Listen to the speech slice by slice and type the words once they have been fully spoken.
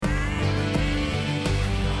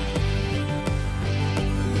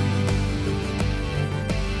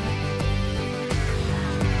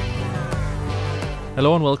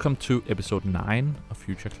Hello and welcome to episode 9 of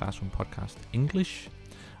Future Classroom Podcast English,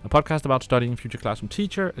 a podcast about studying future classroom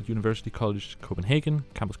teacher at University College Copenhagen,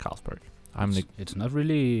 Campus Carlsberg. It's not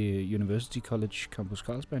really University College Campus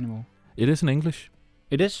Carlsberg anymore. It is in English.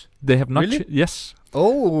 It is? They have not. Really? Yes.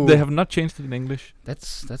 Oh. They have not changed it in English.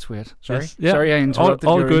 That's weird. Sorry. Yes. Yeah. Sorry, I interrupted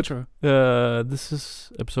all your good. intro. This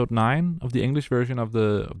is episode 9 of the English version of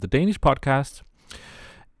the Danish podcast,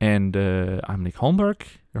 and I'm Nick Holmberg,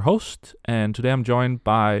 your host, and today I'm joined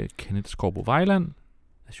by Kenneth Skorbo Vejland,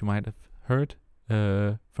 as you might have heard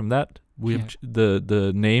from that. We have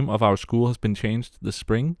the name of our school has been changed this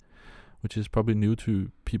spring, which is probably new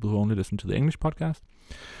to people who only listen to the English podcast.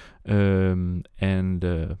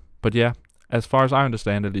 But yeah, as far as I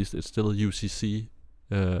understand, at least it's still UCC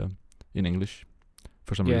in English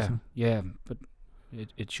for some reason. Yeah, but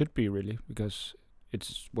it should be really, because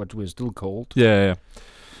it's what we're still called. Yeah.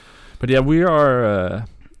 But yeah, we are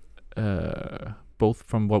both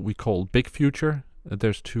from what we call Big Future.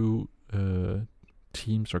 There's two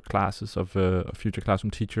teams or classes of a future classroom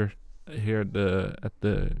teacher here at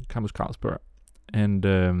the Campus Carlsberg,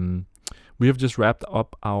 and we have just wrapped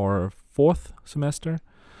up our 4th semester,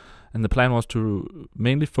 and the plan was to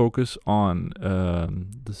mainly focus on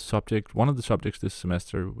one of the subjects this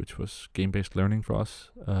semester, which was game-based learning for us.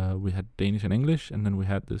 We had Danish and English, and then we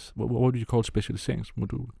had this, what would you call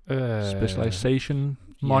specialiseringsmodul? Specialization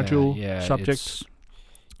module subject.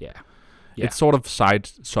 It's sort of side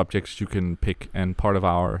subjects you can pick, and part of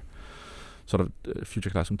our sort of future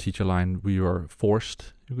classroom teacher line, we were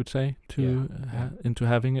forced, you could say, to into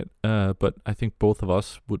having it. But I think both of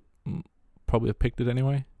us would probably have picked it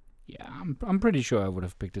anyway. Yeah, I'm pretty sure I would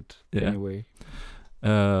have picked it anyway.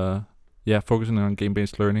 Focusing on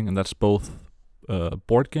game-based learning, and that's both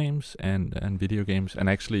board games and video games, and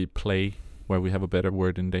actually play, where we have a better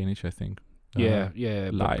word in Danish, I think.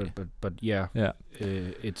 Lie. But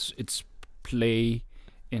it's play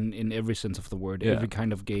in every sense of the word. Every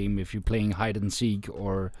kind of game. If you're playing hide and seek,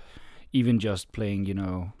 or even just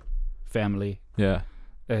playing, family. Yeah.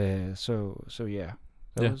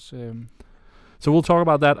 So we'll talk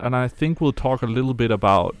about that, and I think we'll talk a little bit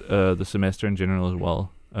about the semester in general as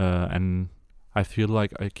well. And I feel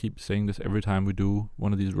like I keep saying this every time we do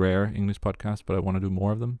one of these rare English podcasts, but I want to do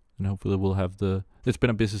more of them, and hopefully we'll have it's been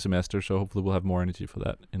a busy semester, so hopefully we'll have more energy for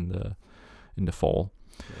that in the fall.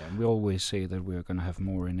 Yeah, we always say that we're going to have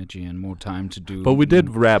more energy and more time to do. But we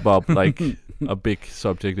did wrap up like a big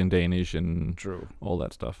subject in Danish and all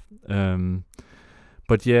that stuff.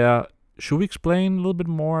 But yeah, should we explain a little bit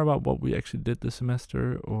more about what we actually did this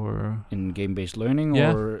semester, or in game-based learning? We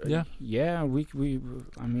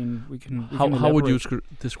can. How would you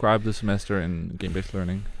describe the semester in game-based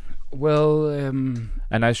learning? Well,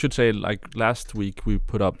 and I should say, like last week, we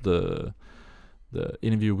put up the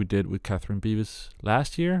interview we did with Catherine Beavis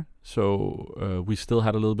last year. So we still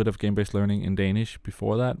had a little bit of game-based learning in Danish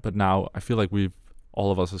before that, but now I feel like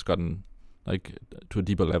all of us has gotten like to a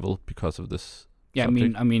deeper level because of this. Yeah,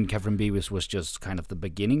 subject. I mean, Catherine Beavis was just kind of the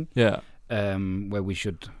beginning. Yeah. Where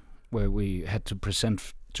we had to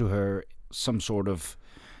present to her some sort of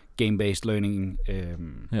game-based learning.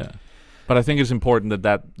 But I think it's important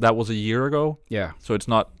that was a year ago. Yeah. So it's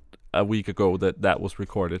not a week ago that was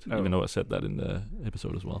recorded, even though I said that in the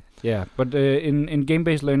episode as well. Yeah, but in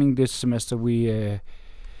game-based learning this semester,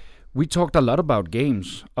 we talked a lot about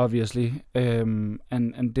games, obviously,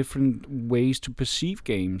 and different ways to perceive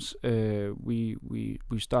games. We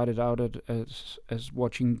started out as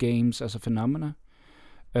watching games as a phenomena,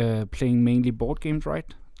 playing mainly board games,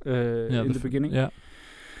 right? In the beginning. Yeah.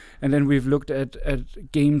 And then we've looked at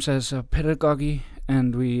games as a pedagogy,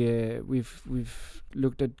 and we've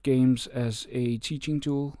looked at games as a teaching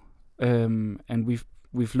tool, and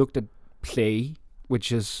we've looked at play,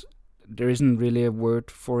 which is. There isn't really a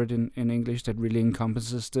word for it in English that really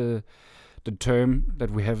encompasses the term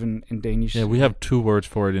that we have in Danish. Yeah, we have 2 words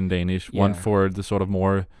for it in Danish. Yeah. One for the sort of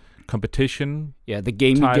more competition. Yeah, the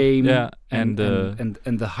game. Yeah, and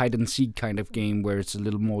the hide and seek kind of game where it's a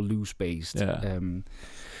little more loose based. Yeah.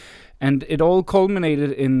 And it all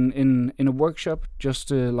culminated in a workshop,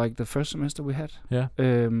 just like the first semester we had. Yeah.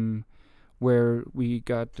 Where we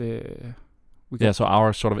got. So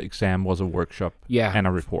our sort of exam was a workshop and a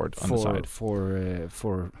report on the side.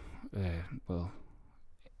 For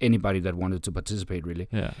anybody that wanted to participate, really.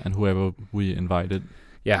 Yeah, and whoever we invited.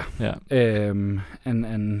 Yeah.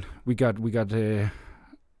 And we got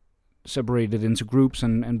separated into groups,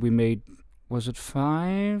 and we made, was it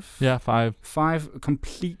 5? Yeah, 5. 5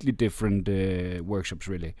 completely different workshops,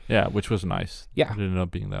 really. Yeah, which was nice. Yeah. It ended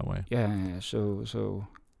up being that way. Yeah, so...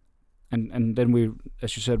 And then we,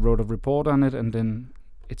 as you said, wrote a report on it, and then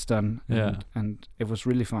it's done. Yeah. And it was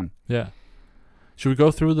really fun. Yeah. Should we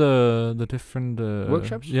go through the different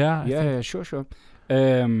Workshops? Yeah. I think. Yeah, sure.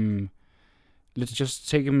 Let's just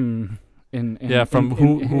take them in From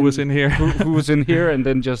who was in here. who was in here, and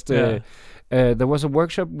then just there was a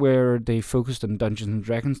workshop where they focused on Dungeons and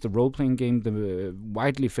Dragons, the role-playing game, the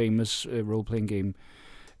widely famous role-playing game,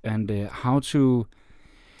 and how to.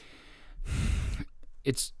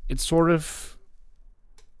 It's sort of,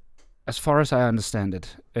 as far as I understand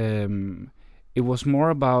it, it was more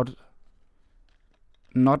about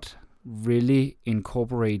not really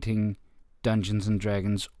incorporating Dungeons and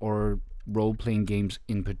Dragons or role-playing games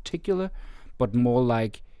in particular, but more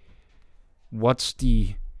like what's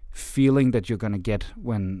the feeling that you're gonna get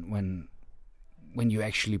when you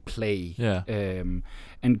actually play. Yeah.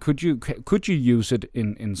 And could you use it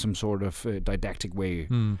in some sort of didactic way?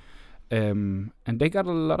 And they got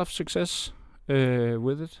a lot of success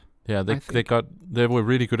with it. Yeah, they were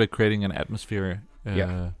really good at creating an atmosphere.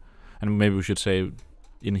 And maybe we should say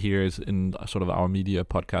in here is in sort of our media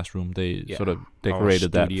podcast room. They sort of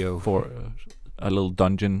decorated that for a little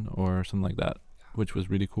dungeon or something like that, which was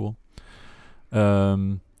really cool.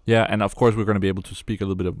 And of course we're going to be able to speak a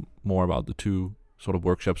little bit more about the two sort of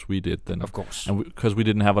workshops we did then. Of course. And because we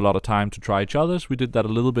didn't have a lot of time to try each other's, we did that a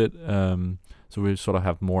little bit. So we sort of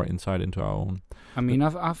have more insight into our own. I mean,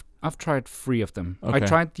 I've tried 3 of them. Okay. I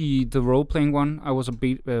tried the role playing one. I was a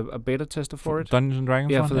beta tester for it. Dungeons and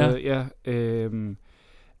Dragons.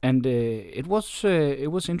 And it was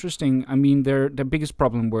interesting. I mean, their biggest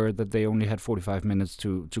problem were that they only had 45 minutes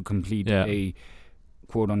to complete a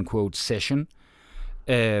quote unquote session.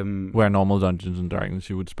 Where normal Dungeons and Dragons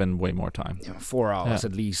you would spend way more time. 4 hours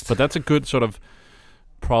at least. But that's a good sort of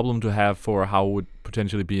problem to have for how it would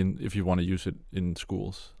potentially be if you want to use it in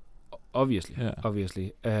schools. Obviously.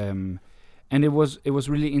 And it was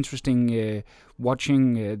really interesting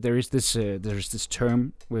watching. There is this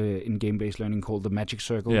term in game-based learning called the magic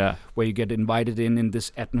circle, where you get invited in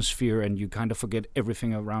this atmosphere and you kind of forget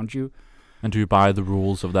everything around you. And do you buy the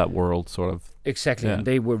rules of that world, sort of? Exactly, and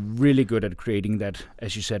they were really good at creating that,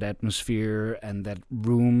 as you said, atmosphere and that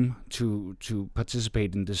room to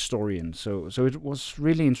participate in this story. And so it was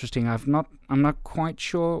really interesting. I'm not quite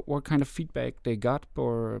sure what kind of feedback they got,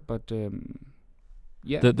 but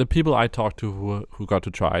the people I talked to who got to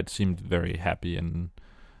try it seemed very happy and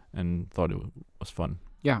thought it was fun.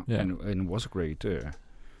 Yeah. And it was a great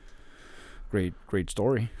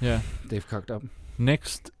story. Yeah, they've cooked up.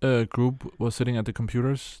 Next group was sitting at the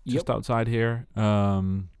computers just outside here.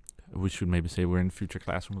 We should maybe say we're in Future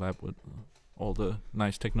Classroom Lab with all the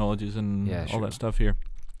nice technologies and all that stuff here.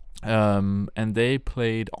 And they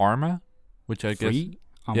played Arma, which I guess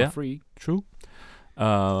Arma free. True.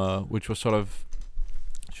 Which was sort of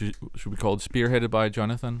should we call it spearheaded by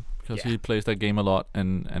Jonathan, because he plays that game a lot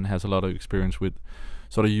and has a lot of experience with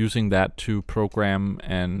sort of using that to program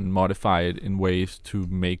and modify it in ways to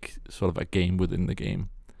make sort of a game within the game.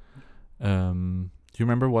 Do you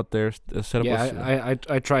remember what their setup was? Yeah,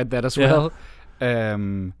 I tried that as well.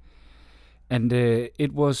 And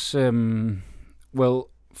it was, well,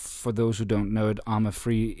 for those who don't know it, Arma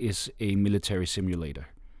Free is a military simulator.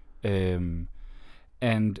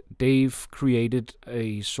 And they've created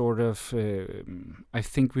a sort of, I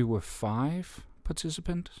think we were 5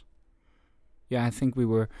 participants. Yeah, I think we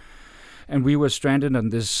were, and we were stranded on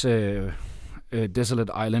this desolate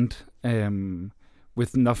island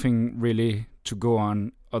with nothing really to go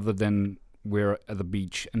on other than we're at the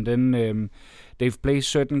beach. And then they've placed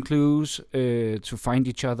certain clues to find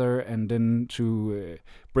each other, and then to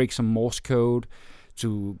break some Morse code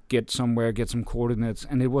to get somewhere, get some coordinates.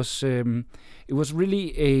 And it was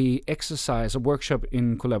really a exercise, a workshop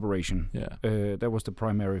in collaboration. Yeah, that was the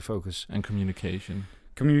primary focus. And communication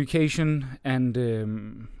and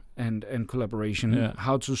collaboration.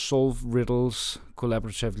 How to solve riddles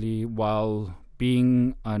collaboratively while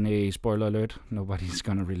being on a spoiler alert. Nobody's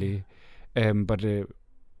gonna really, but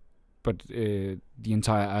the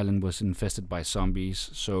entire island was infested by zombies.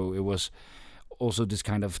 So it was also this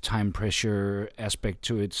kind of time pressure aspect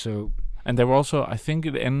to it. So, and there were also, I think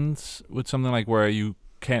it ends with something like where you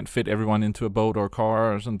can't fit everyone into a boat or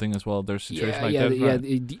car or something as well. There's situations like that. Right?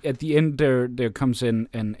 At the end, there comes in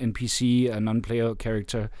an NPC, a non-player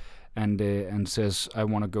character, and says, "I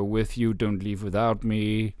want to go with you. Don't leave without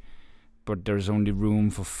me." But there's only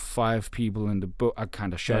room for 5 people in the boat. I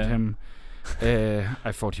kind of shot him.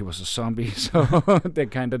 I thought he was a zombie, so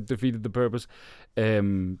that kind of defeated the purpose.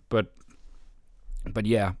 But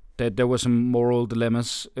yeah, there were some moral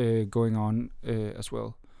dilemmas going on as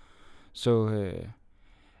well. So.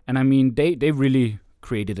 And I mean, they really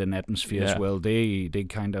created an atmosphere as Yeah. well. They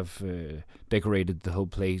kind of decorated the whole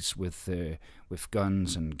place with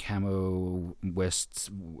guns and camo vests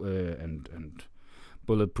and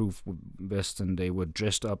bulletproof vests, and they were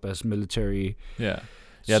dressed up as military. Yeah.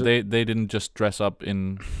 Yeah, So- they didn't just dress up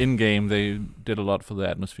in game. They did a lot for the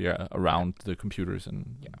atmosphere around the computers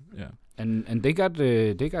and yeah. and they got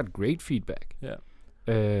great feedback. Yeah.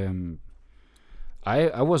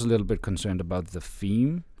 I was a little bit concerned about the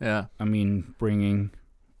theme. Yeah. I mean, bringing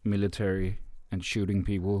military and shooting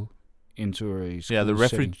people into a school Yeah, the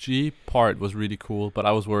setting. refugee part was really cool, but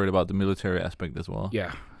I was worried about the military aspect as well.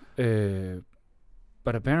 Yeah.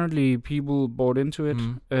 But apparently people bought into it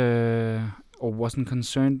or wasn't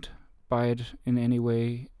concerned by it in any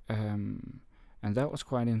way. And that was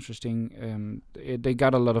quite interesting. They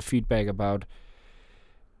got a lot of feedback about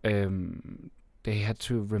they had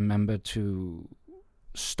to remember to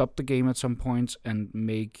stop the game at some points and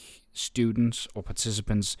make students or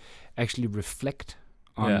participants actually reflect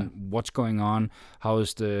on what's going on, how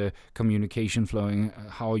is the communication flowing,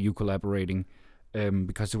 how are you collaborating,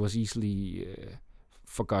 because it was easily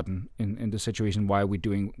forgotten in the situation. Why are we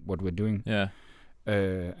doing what we're doing? Yeah.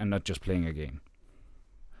 And not just playing a game.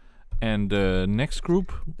 And next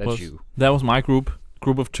group That's you. That was my group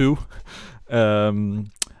of 2.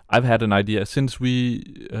 I've had an idea since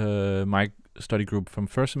my study group from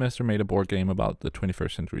first semester made a board game about the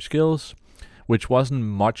 21st century skills, which wasn't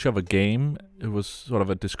much of a game. It was sort of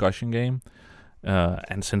a discussion game.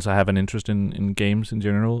 And since I have an interest in games in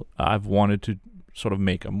general, I've wanted to sort of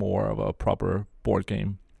make more of a proper board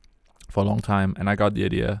game for a long time. And I got the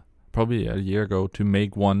idea probably a year ago to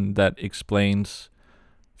make one that explains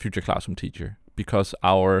Future Classroom Teacher, because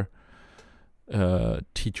our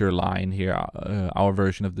teacher line here, our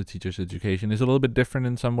version of the teacher's education, is a little bit different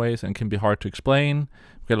in some ways and can be hard to explain.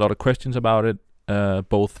 We get a lot of questions about it,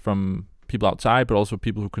 both from people outside, but also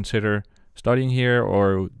people who consider studying here,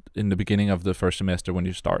 or in the beginning of the first semester when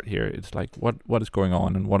you start here. It's like, what is going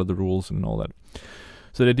on and what are the rules and all that.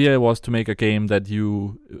 So the idea was to make a game that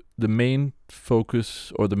the main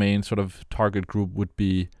focus or the main sort of target group would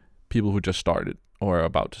be people who just started or are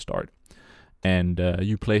about to start. And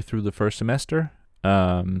you play through the first semester.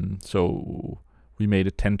 So we made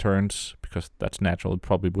it 10 turns because that's natural. It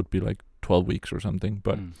probably would be like 12 weeks or something.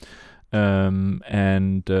 But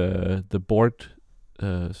the board,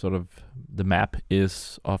 sort of the map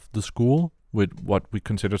is of the school with what we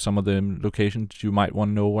consider some of the locations you might want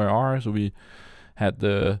to know where are. So we had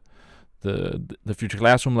the Future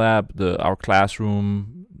Classroom Lab, our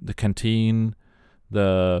classroom, the canteen,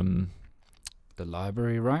 the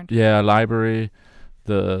library, right? Yeah, library,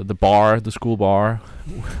 the bar, the school bar,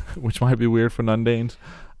 which might be weird for non-Danes.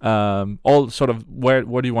 All sort of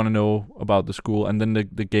what do you want to know about the school, and then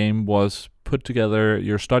the game was put together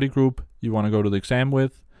your study group you want to go to the exam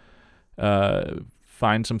with,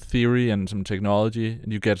 find some theory and some technology,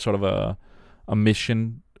 and you get sort of a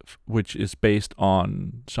mission which is based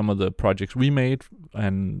on some of the projects we made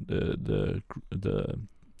and the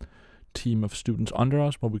team of students under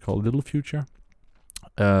us, what we call Little Future,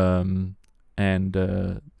 and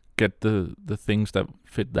get the things that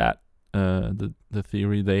fit that the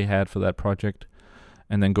theory they had for that project,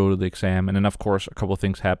 and then go to the exam. And then of course a couple of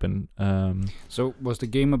things happen. So was the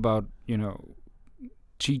game about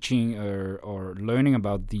teaching or learning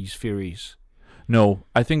about these theories? No,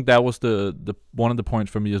 I think that was the one of the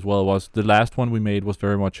points for me as well. Was the last one we made was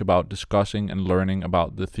very much about discussing and learning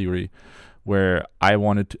about the theory, where I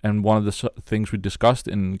wanted to, and one of the things we discussed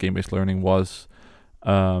in game-based learning was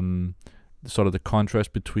sort of the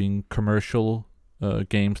contrast between commercial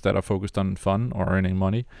games that are focused on fun or earning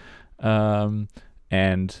money,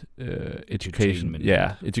 and education.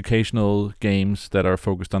 Yeah, educational games that are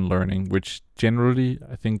focused on learning, which generally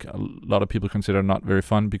I think a lot of people consider not very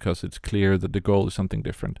fun because it's clear that the goal is something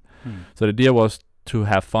different. So the idea was to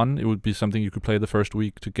have fun. It would be something you could play the first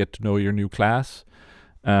week to get to know your new class,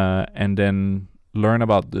 and then learn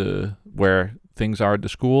about where things are at the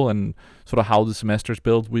school and sort of how the semester is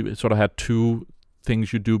built. We sort of had 2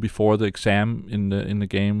 things you do before the exam in the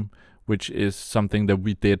game, which is something that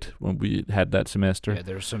we did when we had that semester. Yeah,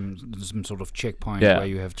 there's some sort of checkpoint where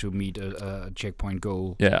you have to meet a checkpoint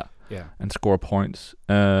goal. Yeah. Yeah. And score points.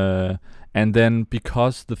 And then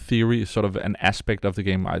because the theory is sort of an aspect of the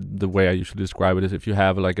game, the way I usually describe it is if you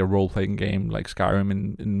have like a role-playing game like Skyrim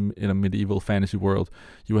in a medieval fantasy world,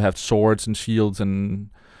 you have swords and shields and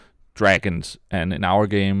dragons. And in our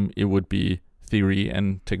game, it would be theory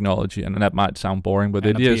and technology, and that might sound boring, but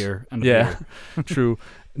the idea is true.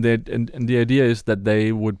 And the idea is that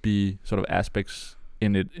they would be sort of aspects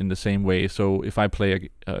in it in the same way. So if I play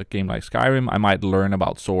a game like Skyrim, I might learn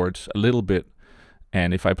about swords a little bit,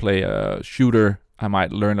 and if I play a shooter, I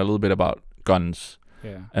might learn a little bit about guns.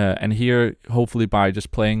 Yeah. And here, hopefully, by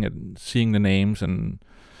just playing and seeing the names and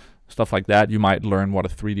stuff like that, you might learn what a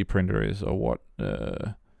 3D printer is or what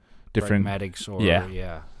different pragmatics or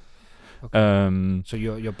Yeah. Okay. So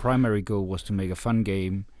your primary goal was to make a fun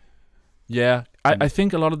game. Yeah, I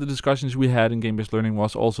think a lot of the discussions we had in game-based learning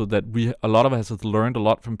was also that a lot of us have learned a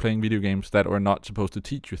lot from playing video games that are not supposed to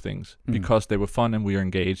teach you things because they were fun and we were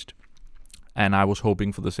engaged. And I was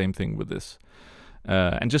hoping for the same thing with this.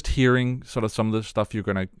 And just hearing sort of some of the stuff you're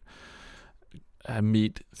going to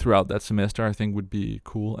meet throughout that semester, I think would be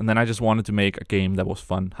cool. And then I just wanted to make a game that was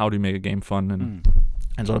fun. How do you make a game fun?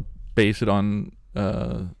 And sort of base it on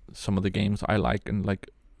some of the games I like and like...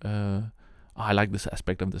 I like this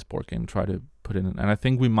aspect of this board game. Try to put it in, and I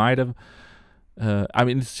think we might have. I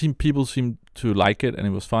mean, people seemed to like it, and it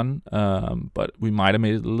was fun. But we might have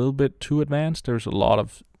made it a little bit too advanced. There's a lot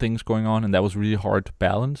of things going on, and that was really hard to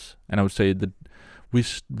balance. And I would say that we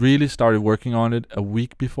really started working on it a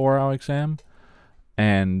week before our exam,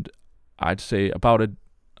 and I'd say about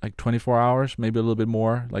like 24 hours, maybe a little bit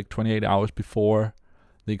more, like 28 hours before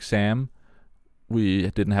the exam,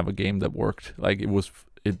 we didn't have a game that worked. Like it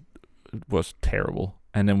was terrible,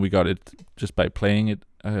 and then we got it just by playing it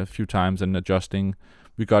a few times and adjusting.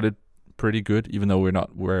 We got it pretty good, even though we're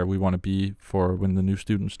not where we want to be for when the new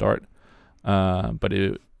students start. But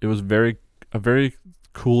it was a very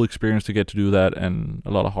cool experience to get to do that, and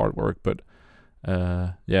a lot of hard work. But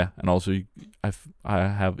and also I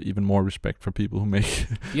have even more respect for people who make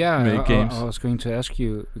make games. I was going to ask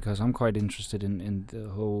you because I'm quite interested in the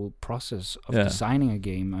whole process of designing a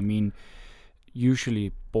game. I mean,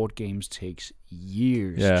 usually board games takes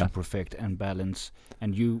years to perfect and balance,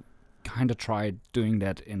 and you kind of tried doing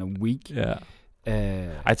that in a week.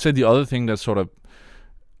 I'd say the other thing that sort of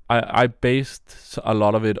I based a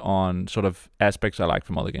lot of it on sort of aspects I like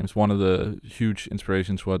from other games. One of the huge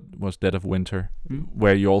inspirations was Dead of Winter,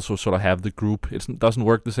 where you also sort of have the group. It doesn't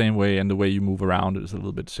work the same way, and the way you move around is a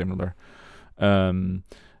little bit similar. And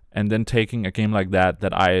then taking a game like that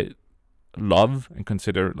I love and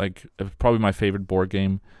consider like probably my favorite board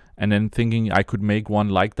game, and then thinking I could make one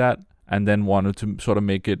like that, and then wanted to sort of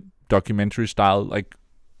make it documentary style, like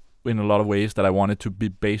in a lot of ways that I wanted to be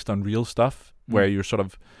based on real stuff, where you're sort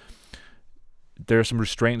of, there are some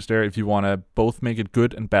restraints there if you want to both make it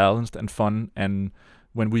good and balanced and fun. And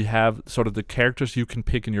when we have sort of the characters you can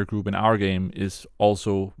pick in your group in our game is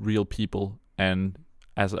also real people, and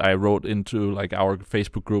as I wrote into like our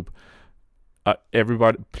Facebook group,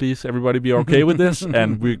 everybody be okay with this,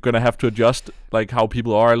 and we're gonna have to adjust like how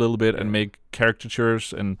people are a little bit and make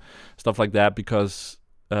caricatures and stuff like that, because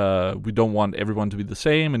we don't want everyone to be the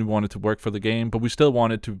same, and we want it to work for the game, but we still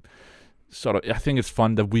want it to sort of, I think it's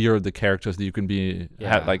fun that we are the characters that you can be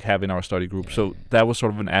have in our study group. So that was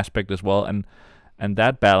sort of an aspect as well, and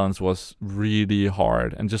that balance was really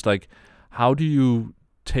hard. And just like, how do you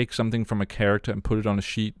take something from a character and put it on a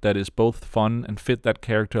sheet that is both fun and fit that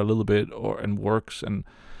character a little bit and works? And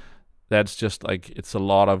that's just like, it's a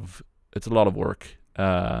lot of work,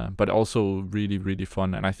 but also really, really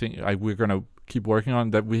fun. And I think we're gonna keep working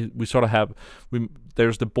on that. We sort of have,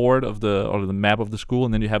 there's the board of the map of the school,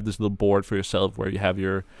 and then you have this little board for yourself where you have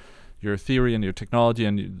your theory and your technology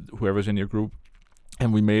and whoever's in your group.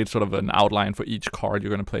 And we made sort of an outline for each card you're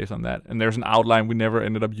going to place on that. And there's an outline we never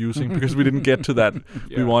ended up using because we didn't get to that.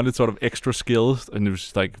 We wanted sort of extra skills, and it was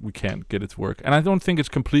just like, we can't get it to work. And I don't think it's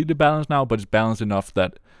completely balanced now, but it's balanced enough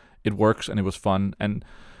that it works and it was fun. And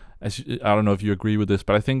I don't know if you agree with this,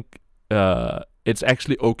 but I think it's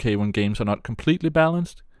actually okay when games are not completely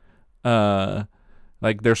balanced.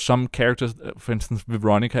 Like there's some characters, for instance,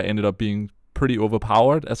 Veronica ended up being pretty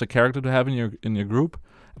overpowered as a character to have in your group.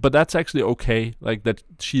 But that's actually okay, like that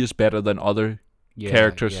she is better than other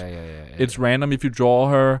characters. It's random if you draw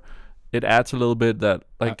her. It adds a little bit that,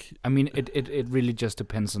 like... I mean, it really just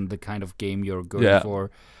depends on the kind of game you're going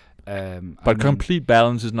for. But complete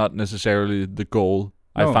balance is not necessarily the goal,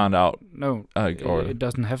 I found out. No, it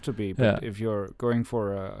doesn't have to be. But if you're going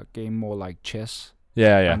for a game more like chess...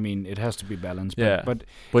 I mean, it has to be balanced. But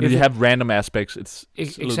if you have random aspects, it's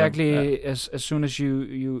exactly as soon as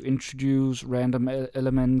you introduce random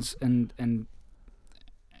elements and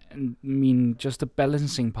mean just the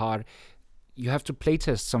balancing part, you have to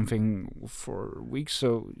playtest something for weeks.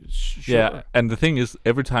 So and the thing is,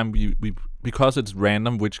 every time we because it's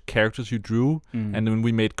random which characters you drew, and then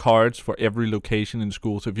we made cards for every location in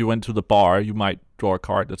school. So if you went to the bar, you might draw a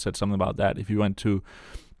card that said something about that. If you went to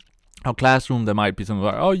our classroom, there might be something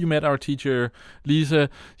like, oh, you met our teacher, Lisa,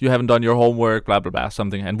 you haven't done your homework, blah, blah, blah,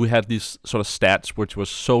 something. And we had these sort of stats, which was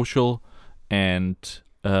social and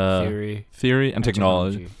theory and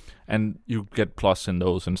technology. And you get plus in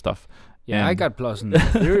those and stuff. Yeah, and I got plus in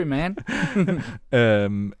theory, man.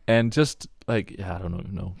 And just like I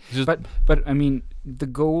don't know. Just but I mean,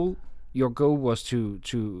 your goal was to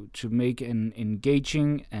make an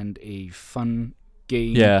engaging and a fun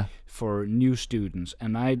game for new students,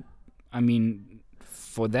 and I mean,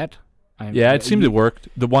 for that. It seemed it worked.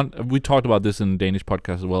 The one we talked about this in the Danish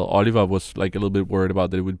podcast as well. Oliver was like a little bit worried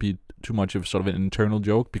about that it would be too much of sort of an internal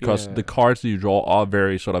joke because the cards that you draw are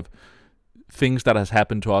very sort of things that has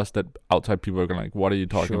happened to us that outside people are going like, what are you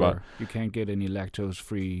talking about? You can't get any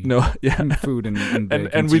lactose-free food in the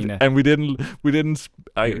cantina. We didn't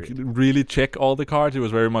really check all the cards. It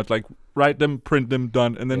was very much like write them, print them,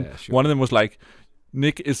 done. And then one of them was like,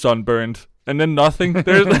 Nick is sunburned. And then nothing. We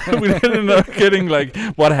didn't know getting like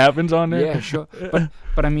what happens on it. Yeah, sure.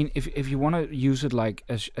 But I mean, if you want to use it like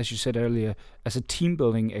as you said earlier, as a team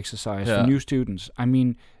building exercise for new students, I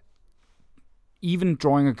mean, even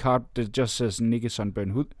drawing a card that just says Nick is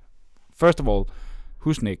sunburned. First of all,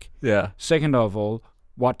 who's Nick? Yeah. Second of all,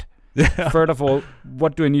 what? Yeah. Third of all,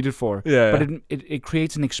 what do I need it for? Yeah. But it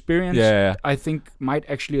creates an experience. I think might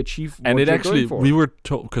actually achieve. What and it you're actually going for. We were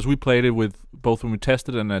told because we played it with both when we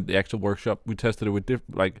tested and at the actual workshop. We tested it with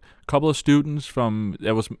like a couple of students from.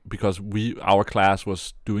 That was because our class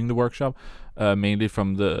was doing the workshop, mainly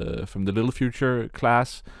from the Little Future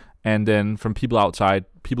class. And then from people outside,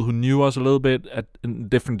 people who knew us a little bit in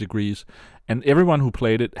different degrees. And everyone who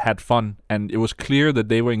played it had fun. And it was clear that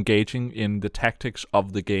they were engaging in the tactics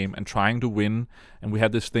of the game and trying to win. And we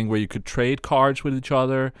had this thing where you could trade cards with each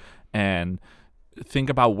other and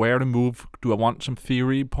think about where to move. Do I want some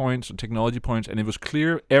theory points or technology points? And it was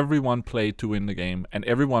clear everyone played to win the game. And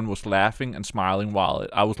everyone was laughing and smiling while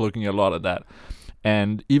I was looking at a lot of that.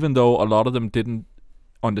 And even though a lot of them didn't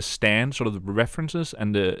understand sort of the references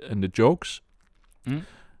and the jokes,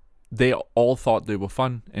 they all thought they were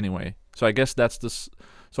fun anyway. So I guess that's this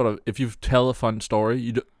sort of, if you tell a fun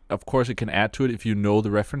story, of course it can add to it if you know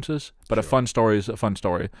the references, but a fun story is a fun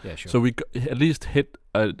story. Yeah, sure. So we at least hit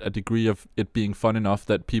a degree of it being fun enough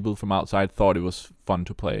that people from outside thought it was fun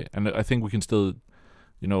to play. And I think we can still,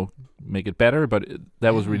 make it better, but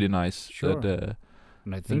that was really nice. Sure.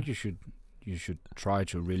 And I think you should try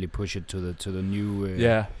to really push it to the new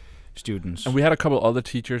students. And we had a couple other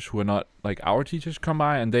teachers who were not like our teachers come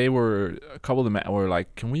by, and a couple of them were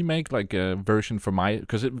like, can we make like a version for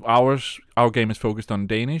because our game is focused on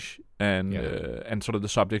Danish and sort of the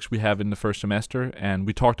subjects we have in the first semester, and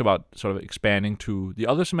we talked about sort of expanding to the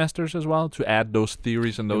other semesters as well to add those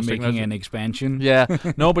theories and those making an expansion. Yeah,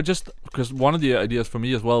 no, but just because one of the ideas for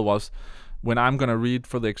me as well was, when I'm going to read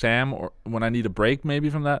for the exam or when I need a break maybe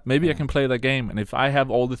from that, maybe I can play that game. And if I have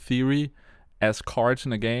all the theory as cards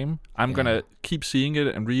in a game, I'm going to keep seeing it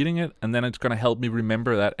and reading it, and then it's going to help me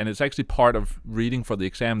remember that. And it's actually part of reading for the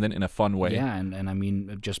exam then in a fun way. Yeah, and I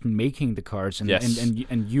mean, just making the cards and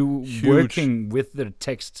you Huge. Working with the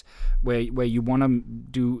text where you want to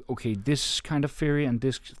do, okay, this kind of theory and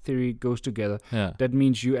this theory goes together. Yeah. That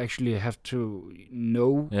means you actually have to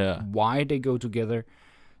know why they go together,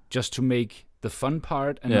 just to make the fun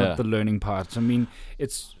part and not the learning part. So, I mean,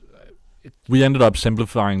 we ended up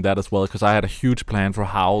simplifying that as well, because I had a huge plan for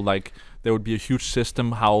how like there would be a huge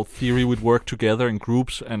system, how theory would work together in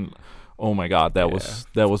groups, and oh my god, that was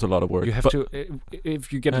a lot of work. You have to,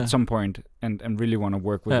 if you get at some point and really want to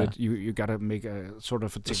work with it, you gotta make a sort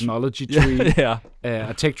of a technology tree,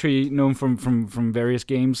 a tech tree known from various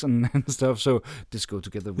games and stuff. So this go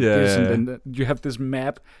together with this, and then you have this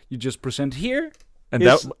map you just present here. And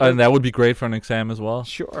that would be great for an exam as well.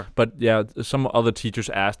 Sure. But some other teachers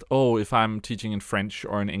asked, if I'm teaching in French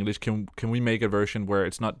or in English, can we make a version where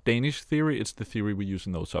it's not Danish theory, it's the theory we use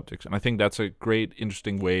in those subjects? And I think that's a great,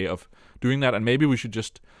 interesting way of doing that. And maybe we should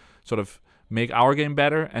just sort of make our game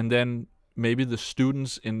better, and then maybe the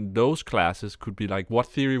students in those classes could be like, what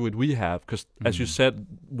theory would we have? Because as you said,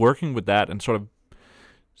 working with that and sort of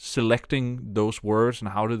selecting those words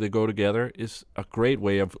and how do they go together is a great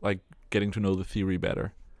way of like getting to know the theory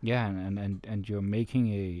better. Yeah, and you're making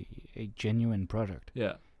a genuine product.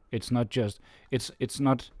 Yeah. It's not just it's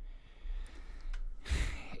not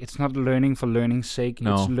learning for learning's sake.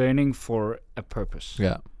 No. It's learning for a purpose.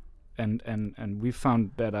 Yeah. And we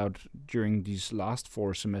found that out during these last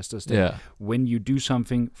 4 semesters that when you do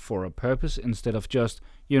something for a purpose instead of just,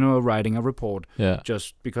 writing a report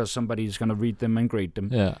just because somebody is going to read them and grade them.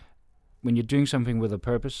 Yeah. When you're doing something with a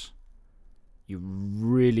purpose, you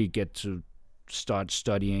really get to start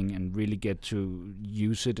studying and really get to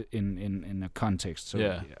use it in a context. So,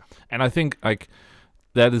 And I think like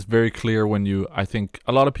that is very clear when you. I think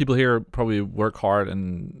a lot of people here probably work hard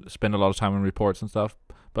and spend a lot of time on reports and stuff.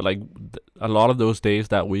 But like a lot of those days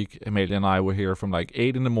that week, Emilia and I were here from like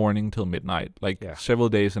 8 in the morning till midnight, like several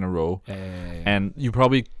days in a row. And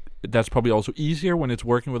that's probably also easier when it's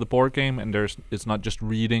working with a board game and it's not just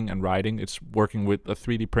reading and writing. It's working with a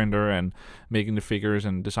 3D printer and making the figures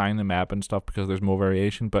and designing the map and stuff because there's more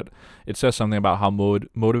variation. But it says something about how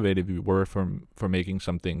motivated we were for making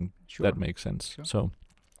something that makes sense. Sure. So,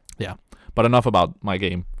 yeah. But enough about my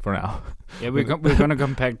game for now. Yeah, we're gonna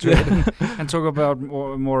come back to it and talk about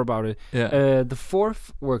more about it. Yeah. The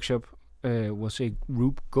fourth workshop was a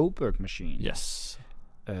Rube Goldberg machine. Yes.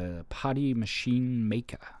 Party machine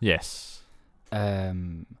maker. Yes.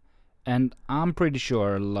 And I'm pretty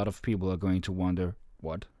sure a lot of people are going to wonder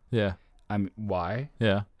what. Yeah. Why?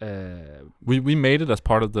 Yeah. We made it as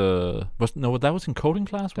part of the that was in coding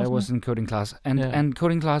class. That was in coding class, and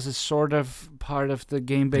coding class is sort of part of the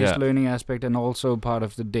game-based learning aspect and also part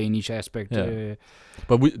of the Danish aspect. Yeah.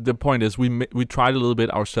 But the point is, we tried a little bit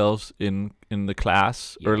ourselves in the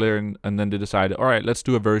class earlier, and then they decided, all right, let's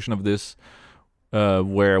do a version of this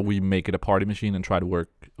where we make it a party machine and try to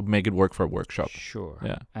make it work for a workshop. Sure.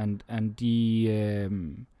 Yeah. And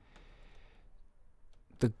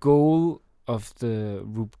the goal of the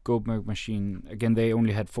Rube Goldberg machine, again, they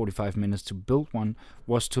only had 45 minutes to build one,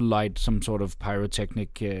 was to light some sort of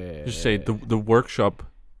pyrotechnic. Just say the workshop.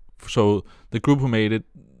 So the group who made it,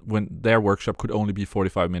 when their workshop could only be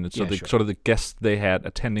 45 minutes. So sort of the guests they had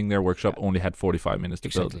attending their workshop only had 45 minutes to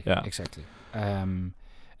build. Yeah, exactly. And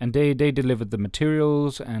they delivered the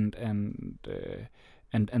materials and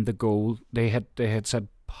the goal. They had set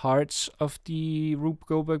parts of the Rube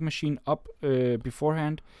Goldberg machine up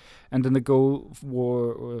beforehand, and then the goal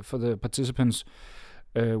for the participants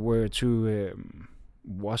was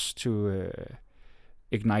to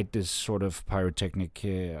ignite this sort of pyrotechnic.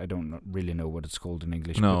 I don't really know what it's called in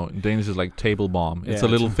English. No, in Danish is like table bomb. It's a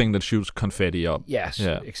little thing that shoots confetti up. Yes,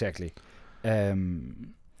 exactly.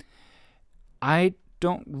 I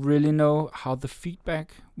don't really know how the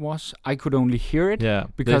feedback was. I could only hear it. Yeah,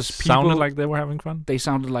 because they sounded like they were having fun. They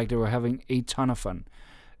sounded like they were having a ton of fun.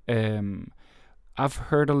 I've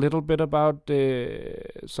heard a little bit about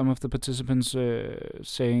some of the participants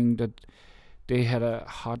saying that they had a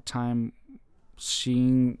hard time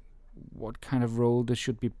seeing what kind of role this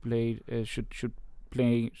should be played. Should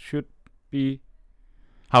be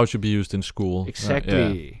how it should be used in school.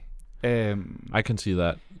 Exactly. I can see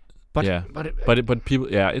that. But people,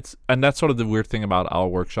 and that's sort of the weird thing about our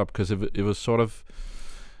workshop, because it was sort of,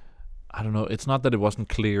 I don't know, it's not that it wasn't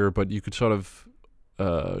clear, but you could sort of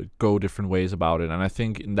go different ways about it, and I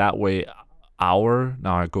think in that way,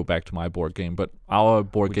 now I go back to my board game, but our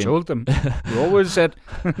board game, told them, we always said,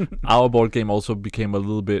 our board game also became a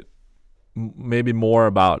little bit, maybe more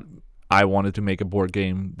about, I wanted to make a board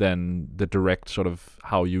game than the direct sort of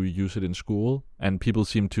how you use it in school. And people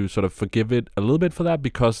seem to sort of forgive it a little bit for that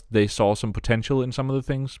because they saw some potential in some of the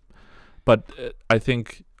things. But I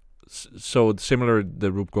think, so similar,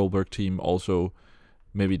 the Rube Goldberg team also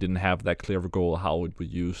maybe didn't have that clear of a goal how it was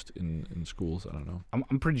used in schools. I don't know.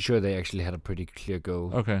 I'm pretty sure they actually had a pretty clear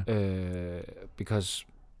goal. Okay. Because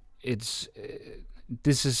this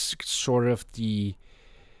is sort of the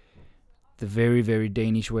very, very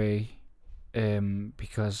Danish way.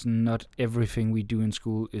 Because not everything we do in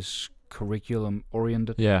school is curriculum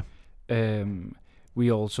oriented. Yeah.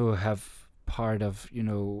 We also have part of,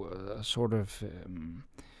 sort of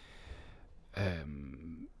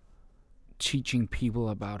teaching people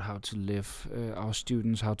about how to live, our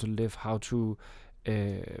students how to live, how to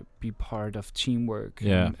be part of teamwork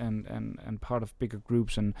and part of bigger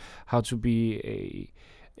groups, and how to be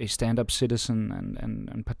a stand-up citizen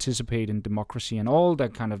and participate in democracy and all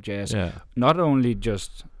that kind of jazz. Yeah. Not only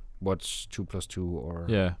just what's 2 + 2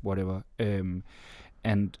 or whatever.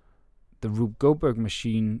 And the Rube Goldberg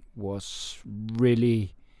machine was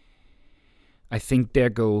really, I think their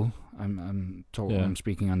goal. I'm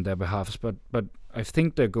speaking on their behalf, but I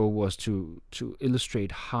think their goal was to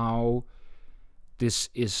illustrate how this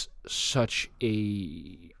is such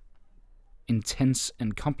a intense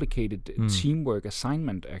and complicated teamwork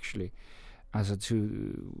assignment, actually. As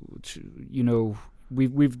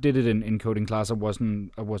we've did it in coding class. I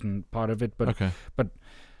wasn't part of it, but but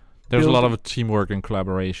there's a lot of teamwork and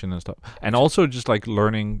collaboration and stuff, and also just like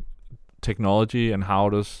learning technology and how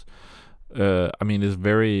does it's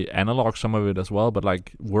very analog, some of it as well, but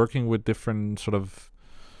like working with different sort of,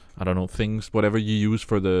 I don't know, things, whatever you use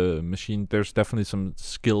for the machine, there's definitely some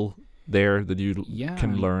skill there that you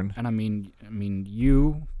can learn. And I mean,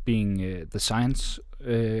 you being the science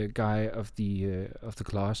guy of the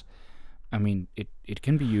class, I mean, it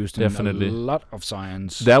can be used Definitely. in a lot of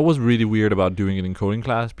science. That was really weird about doing it in coding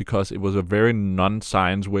class because it was a very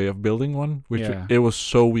non-science way of building one, which it was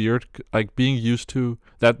so weird. Like being used to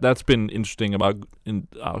that. That's been interesting about in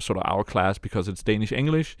our class because it's Danish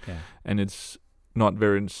English, and it's not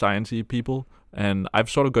very sciencey people. And I've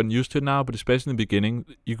sort of gotten used to it now, but especially in the beginning,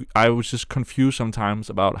 I was just confused sometimes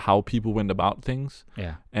about how people went about things.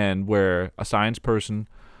 Yeah. And where a science person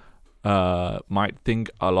might think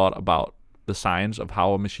a lot about the science of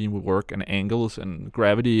how a machine would work and angles and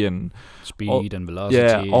gravity and speed and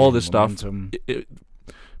velocity. Yeah, all this stuff. Momentum.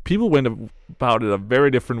 People went about it a very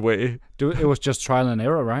different way. It was just trial and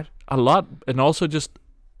error, right? A lot, and also just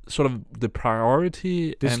sort of the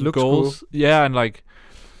priority this and looks goals. Cool. Yeah, and like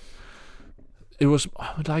it was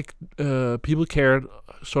like people cared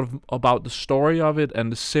sort of about the story of it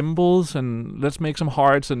and the symbols and let's make some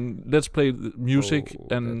hearts and let's play the music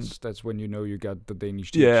and that's when you know you got the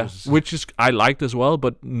Danish teachers. Yeah, which is I liked as well,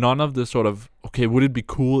 but none of the sort of would it be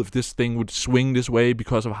cool if this thing would swing this way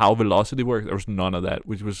because of how velocity works? There was none of that,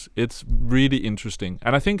 it's really interesting.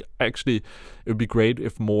 And I think actually it would be great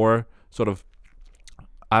if more sort of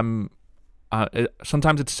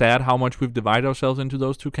sometimes it's sad how much we've divided ourselves into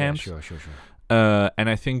those two camps. Yeah, sure. And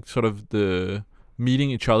I think sort of the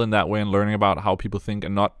meeting each other in that way and learning about how people think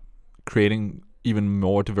and not creating even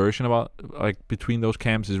more diversion about like between those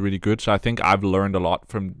camps is really good. So I think I've learned a lot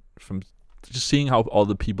from just seeing how all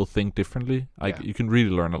the people think differently. Like you can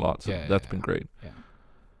really learn a lot. So that's been great. Yeah.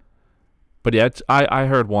 But yeah, I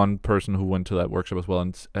heard one person who went to that workshop as well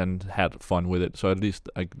and had fun with it. So at least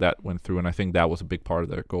that went through, and I think that was a big part of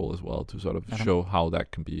their goal as well, to sort of show how that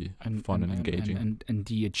can be fun and engaging. And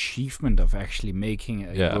the achievement of actually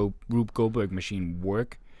making a Rube Goldberg machine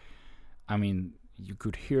work. I mean, you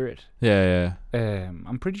could hear it. Yeah.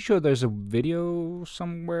 I'm pretty sure there's a video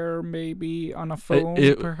somewhere, maybe on a phone,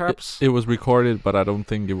 perhaps. It was recorded, but I don't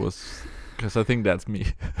think it was. Because I think that's me.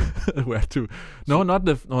 Where to? No, not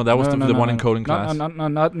the. No, that was the one in coding class.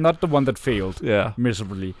 Not the one that failed. Yeah.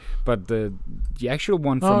 Miserably, but the actual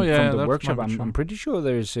one from the workshop. I'm pretty sure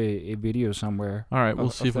there's a video somewhere. All right, we'll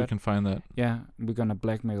see if we can find that. Yeah, we're gonna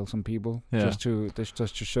blackmail some people just to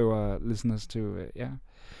show our listeners to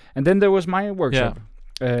And then there was my workshop,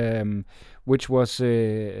 which was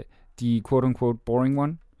the quote unquote boring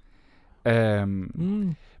one,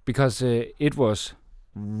 because it was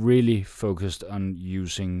really focused on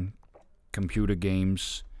using computer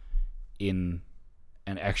games in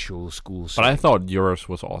an actual school setting. But I thought yours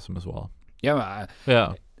was awesome as well. Yeah.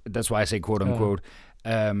 That's why I say quote unquote,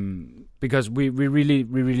 because we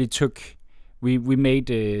really took we made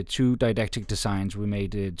two didactic designs. We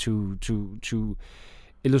made two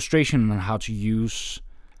illustration on how to use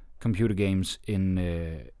computer games in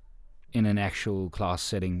an actual class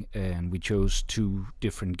setting, and we chose two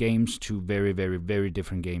different games, two very, very, very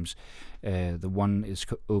different games. The one is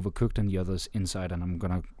Overcooked and the other is Inside, and I'm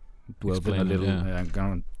gonna delve in a little.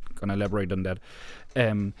 I'm gonna elaborate on that.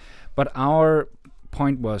 But our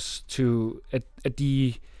point was to at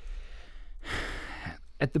the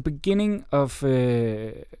beginning of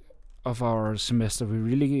our semester, we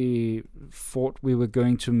really thought we were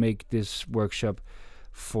going to make this workshop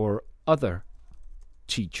for other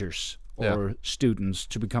teachers or students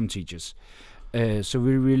to become teachers. So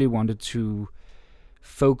we really wanted to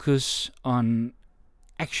focus on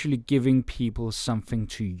actually giving people something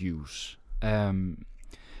to use, and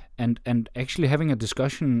actually having a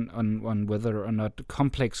discussion on whether or not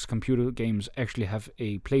complex computer games actually have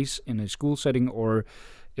a place in a school setting, or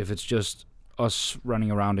if it's just us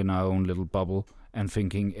running around in our own little bubble and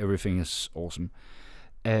thinking everything is awesome.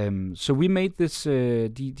 So we made these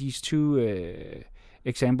two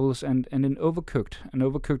examples, and in Overcooked. And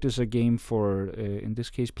Overcooked is a game for, in this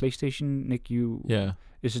case, PlayStation. Nick,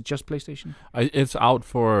 is it just PlayStation? It's out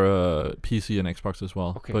for PC and Xbox as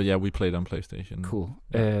well. Okay. But yeah, we played on PlayStation. Cool.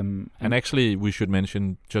 Yeah. And actually, we should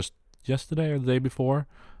mention just yesterday or the day before,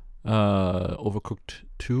 Overcooked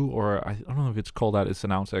 2, or I don't know if it's called that. It's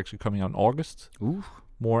announced actually coming out in August. Ooh.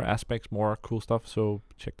 More aspects, more cool stuff. So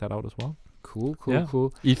check that out as well. Cool.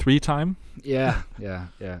 E3 time. Yeah.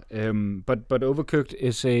 But Overcooked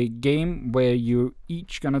is a game where you're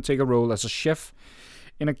each gonna take a role as a chef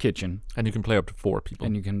in a kitchen, and you can play up to 4 people.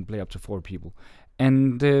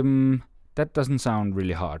 And that doesn't sound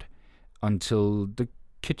really hard until the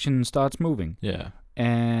kitchen starts moving. Yeah.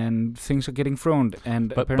 and things are getting thrown. And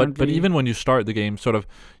But apparently, even when you start the game, sort of,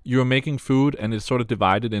 you're making food and it's sort of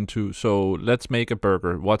divided into, so let's make a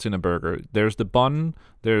burger. What's in a burger? There's the bun,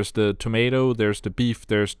 there's the tomato, there's the beef,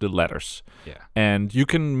 there's the lettuce. yeah, And you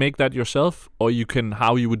can make that yourself, or you can,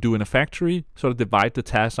 how you would do in a factory, sort of divide the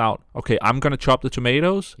tasks out. Okay, I'm going to chop the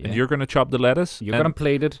tomatoes, and Yeah. you're going to chop the lettuce. you're and, gonna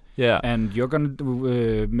plate it, yeah. and you're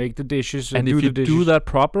gonna make the dishes. And do if the you dishes. do that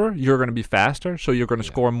proper, you're going to be faster, so you're going to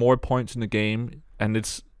Yeah. score more points in the game. And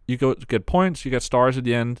it's, you get points, you get stars at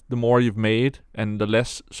the end. The more you've made, and the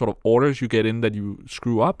less sort of orders you get in that you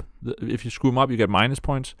screw up. If you screw them up, you get minus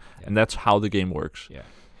points, Yeah. and that's how the game works. Yeah.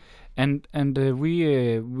 And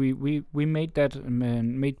we made that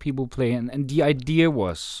and made people play, and the idea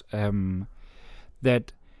was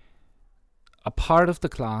that a part of the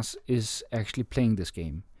class is actually playing this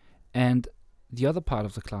game, and the other part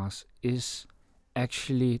of the class is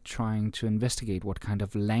actually trying to investigate what kind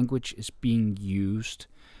of language is being used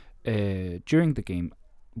during the game.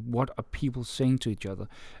 What are people saying to each other?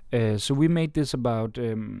 So we made this about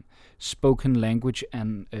spoken language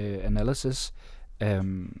and analysis,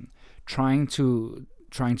 trying to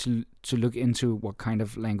look into what kind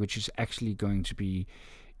of language is actually going to be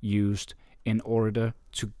used in order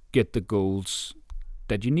to get the goals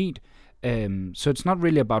that you need. So it's not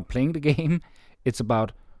really about playing the game; it's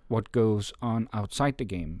about what goes on outside the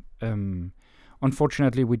game.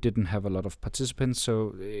 Unfortunately, we didn't have a lot of participants,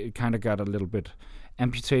 so it kind of got a little bit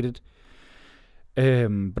amputated.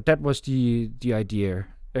 But that was the idea.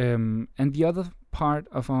 And the other part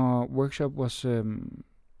of our workshop was playing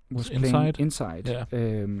Inside, Yeah.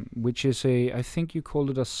 which is I think you called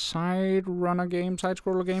it a side-scroller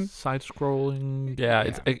game. Side-scrolling. Yeah,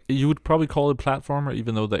 it's you would probably call it platformer,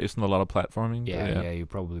 even though there isn't a lot of platforming. Yeah, you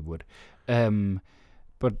probably would.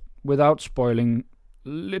 But without spoiling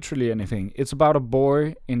literally anything, it's about a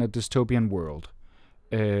boy in a dystopian world.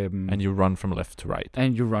 And you run from left to right.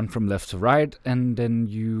 And you run from left to right, and then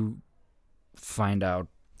you find out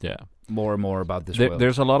more and more about this world.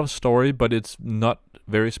 There's a lot of story, but it's not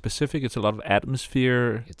very specific. It's a lot of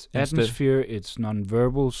atmosphere. It's atmosphere. It's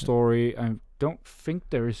non-verbal story. I don't think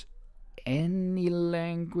there is any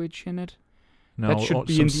language in it. No, that should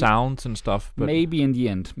be some in sounds and stuff. But maybe in the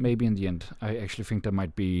end. I actually think there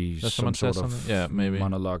might be some sort of maybe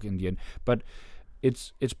monologue in the end. But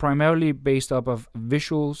it's primarily based up of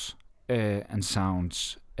visuals and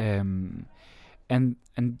sounds. And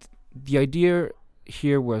the idea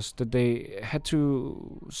here was that they had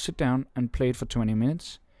to sit down and play it for 20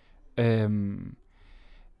 minutes. And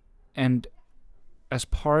as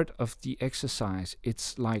part of the exercise,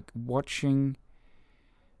 it's like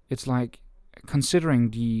considering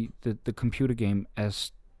the computer game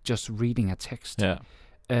as just reading a text. Yeah.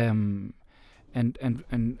 And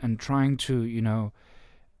trying to,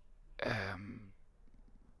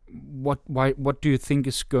 what do you think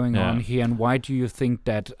is going on here, and why do you think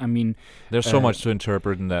that? I mean, there's so much to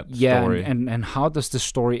interpret in that story. and how does the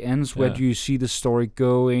story ends? Where do you see the story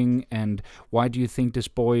going, and why do you think this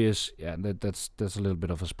boy is? Yeah, that's a little bit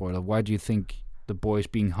of a spoiler. Why do you think the boy is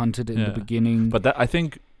being hunted in the beginning? But that, I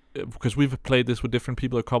think, because we've played this with different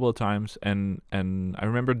people a couple of times, and I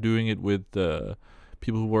remember doing it with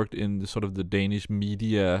people who worked in the sort of the Danish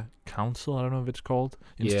Media Council. I don't know if it's called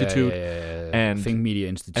Institute. And I think Media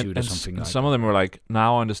Institute or something. And some of them were like,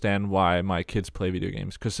 now I understand why my kids play video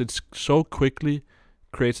games, because it's so quickly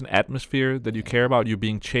creates an atmosphere that you care about. You're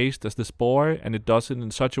being chased as this boy, and it does it in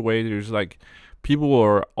such a way that there's like people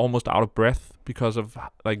are almost out of breath because of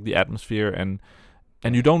like the atmosphere, and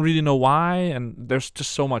you don't really know why, and there's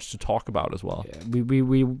just so much to talk about as well. Yeah, we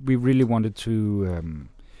really wanted to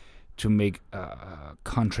make a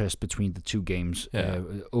contrast between the two games.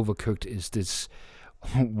 Overcooked is this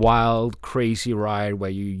wild, crazy ride where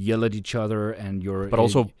you yell at each other and but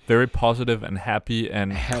also very positive and happy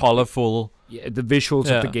and colorful. Yeah, the visuals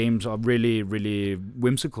of the games are really, really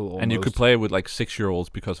whimsical. Almost. And you could play it with like 6-year-olds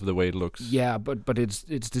because of the way it looks. Yeah, but it's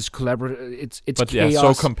this collaborative. It's but chaos.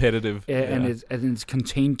 So competitive. And it's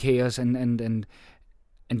contained chaos and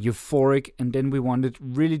euphoric. And then we wanted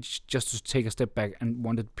really just to take a step back and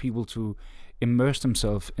wanted people to immerse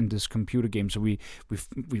themselves in this computer game. So we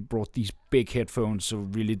brought these big headphones to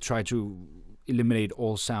really try to eliminate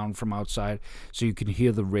all sound from outside, so you can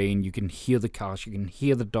hear the rain, you can hear the cars, you can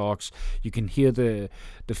hear the dogs, you can hear the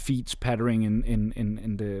feet pattering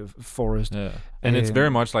in the forest. And it's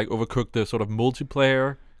very much like Overcooked, the sort of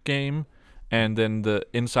multiplayer game, and then the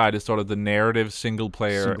inside is sort of the narrative single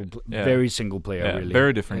player. Very single player, really.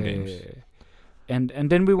 Very different games. And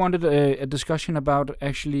then we wanted a discussion about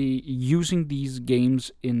actually using these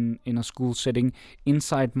games in a school setting.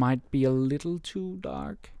 Inside might be a little too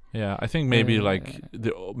dark. Yeah, I think maybe like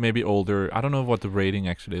maybe older. I don't know what the rating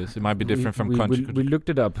actually is. It might be different from country. We looked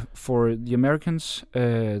it up for the Americans.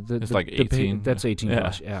 It's like 18. That's 18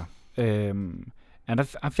 plus. Yeah. And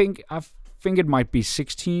I think it might be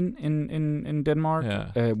 16 in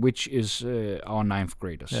Denmark, which is our 9th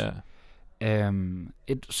graders. Yeah.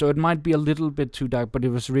 It might be a little bit too dark, but it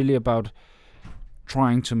was really about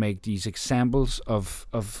trying to make these examples of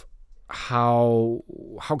how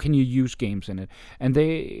can you use games in it. And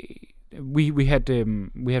we had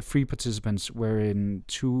 3 participants, wherein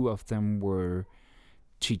 2 of them were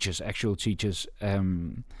teachers, actual teachers,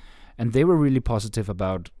 and they were really positive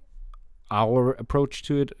about our approach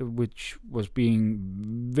to it, which was being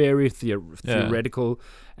very theoretical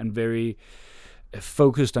and very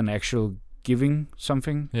focused on actual giving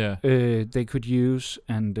something they could use,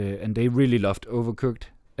 and they really loved Overcooked.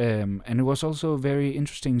 And it was also very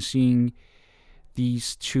interesting seeing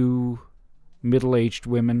these 2 middle-aged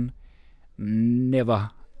women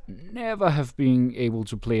never have been able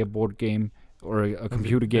to play a board game or a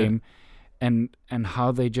computer game, and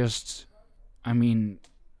how they just,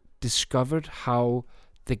 discovered how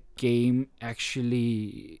the game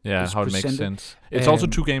actually is how it makes sense. It's also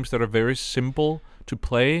 2 games that are very simple to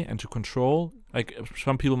play and to control. Like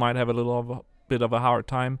some people might have a bit of a hard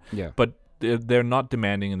time, but they're not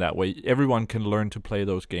demanding in that way. Everyone can learn to play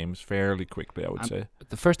those games fairly quickly, I would say.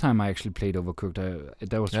 The first time I actually played Overcooked,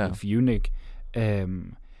 that was with you, Nick,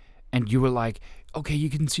 and you were like, okay, you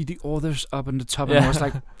can see the authors up on the top, and I was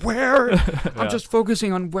like, where? I'm just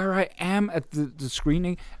focusing on where I am at the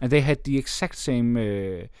screening, and they had the exact same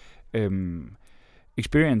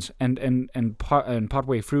experience, and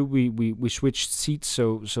partway through we switched seats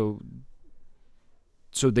so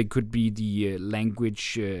they could be the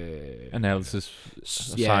language analysis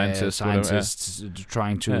scientists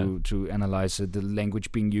trying to analyze the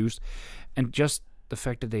language being used, and just the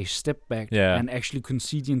fact that they stepped back and actually can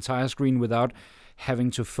see the entire screen without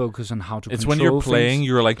having to focus on how to. It's control when you're playing, things.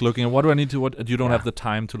 You're like looking at what do I need to. What you don't have the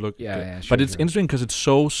time to look. But it's interesting because it's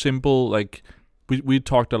so simple. Like we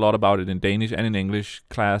talked a lot about it in Danish and in English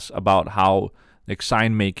class about how like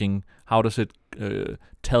sign making. How does it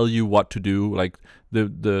tell you what to do? Like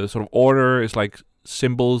the sort of order is like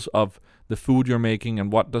symbols of the food you're making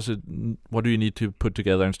and what do you need to put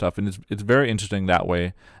together and stuff. And it's very interesting that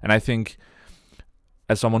way. And I think,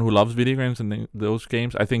 as someone who loves video games and those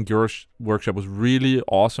games, I think your workshop was really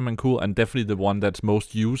awesome and cool, and definitely the one that's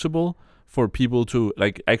most usable for people to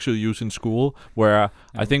like actually use in school. Where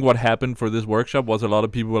I think what happened for this workshop was a lot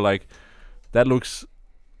of people were like, "That looks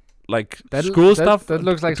like school stuff. That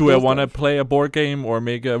looks like. Do I want to play a board game or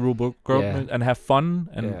make a rule book and have fun?"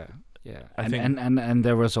 And I think and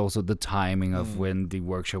there was also the timing of when the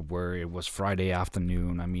workshop were. It was Friday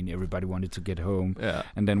afternoon. I mean, everybody wanted to get home. Yeah.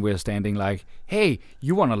 And then we're standing like, hey,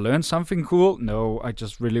 you want to learn something cool? No, I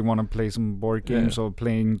just really want to play some board games or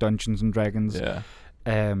playing Dungeons and Dragons. Yeah.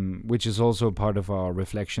 Which is also part of our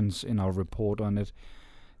reflections in our report on it.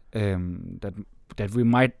 That we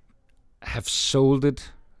might have sold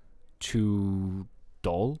it too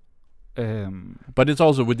dull. But it's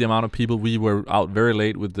also with the amount of people. We were out very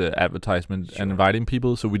late with the advertisement and inviting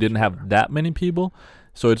people, so we didn't have that many people.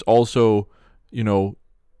 So it's also,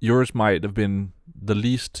 yours might have been the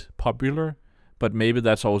least popular, but maybe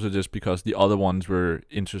that's also just because the other ones were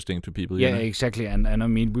interesting to people. Yeah, exactly. And I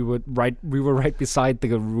mean, we were right beside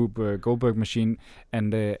the Rube Goldberg machine,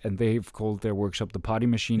 and they've called their workshop the Party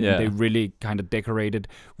Machine. Yeah. And they really kind of decorated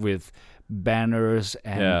with banners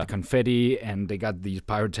and confetti, and they got these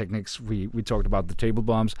pyrotechnics. We talked about the table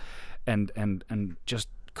bombs, and just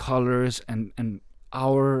colors, and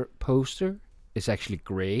our poster is actually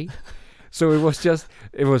gray. So it was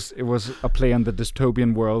a play on the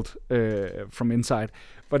dystopian world from inside,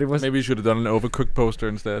 but it was maybe you should have done an Overcooked poster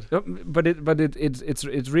instead. But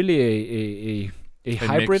it's really a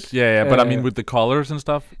hybrid. Mix. Yeah. But I mean, with the colors and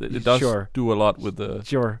stuff, it does do a lot with the.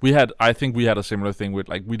 Sure. I think we had a similar thing with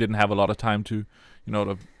like we didn't have a lot of time to,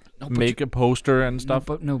 make a poster and stuff.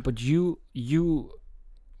 But you,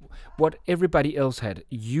 what everybody else had,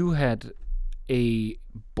 you had a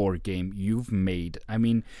board game you've made. I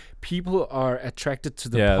mean, people are attracted to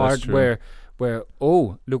the part where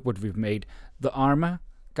look what we've made. The armor,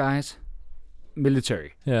 guys,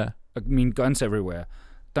 military. Yeah. I mean, guns everywhere.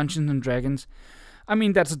 Dungeons and Dragons. I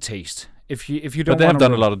mean, that's a taste. If you don't. But they have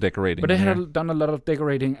done a lot of decorating. But they had done a lot of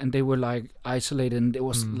decorating, and they were like isolated, and it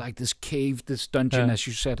was like this cave, this dungeon, as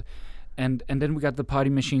you said. And then we got the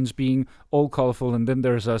party machines being all colorful, and then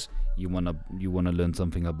there's us. You wanna learn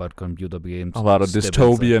something about computer games? About a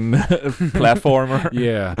dystopian platformer.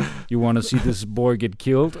 Yeah. You wanna see this boy get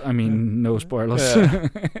killed? I mean, no spoilers.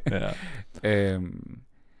 Yeah.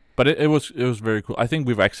 But it was very cool. I think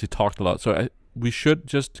we've actually talked a lot. So we should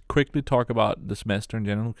just quickly talk about the semester in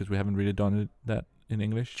general, because we haven't really done that in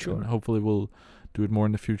English. Sure. And hopefully we'll do it more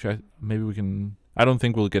in the future. Maybe we can. I don't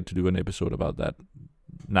think we'll get to do an episode about that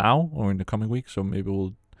now or in the coming week. So maybe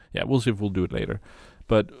we'll see if we'll do it later.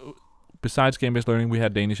 But besides game-based learning, we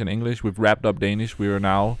had Danish and English. We've wrapped up Danish. We are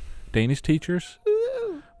now Danish teachers,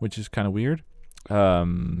 which is kind of weird.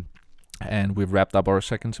 And we've wrapped up our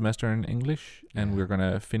second semester in English, and we're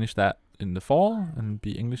gonna finish that in the fall and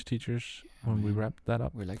be English teachers when we wrap that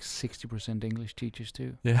up. We're like 60% English teachers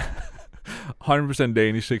too. Yeah, 100%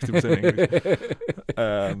 Danish, 60% English.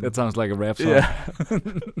 That sounds like a rap song. Yeah.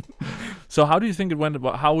 So how do you think it went?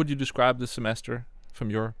 How would you describe this semester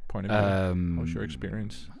from your point of view? What was your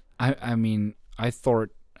experience? I mean, I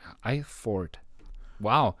thought.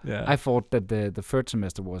 Wow. Yeah. I thought that the third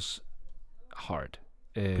semester was hard.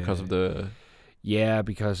 Because of the. Yeah,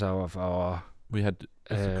 because of our. We had.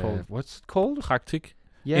 What's it called? Praktik.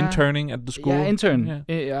 Yeah. Interning at the school.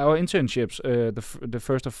 Yeah, our internships. The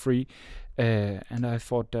first of 3. And I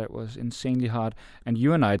thought that was insanely hard. And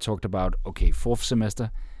you and I talked about, okay, 4th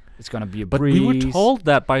semester, it's gonna be a breeze. But we were told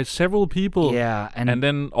that by several people. Yeah, and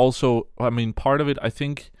then also, I mean, part of it, I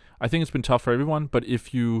think it's been tough for everyone. But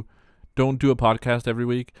if you don't do a podcast every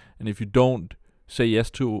week, and if you don't say yes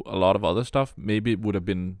to a lot of other stuff, maybe it would have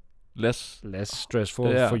been less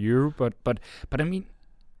stressful for you. But I mean,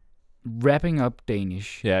 wrapping up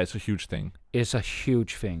Danish. Yeah, it's a huge thing. It's a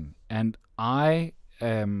huge thing, and I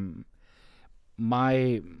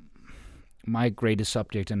my greatest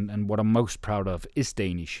subject and what I'm most proud of is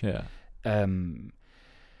Danish. Yeah.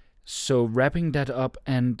 So wrapping that up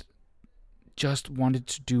and just wanted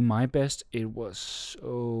to do my best. It was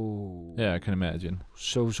so. Yeah, I can imagine.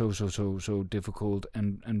 So difficult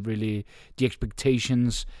and really the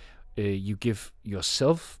expectations you give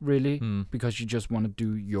yourself really because you just want to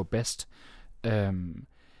do your best.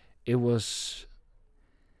 It was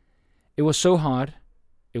so hard.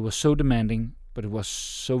 It was so demanding, but it was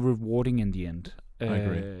so rewarding in the end. I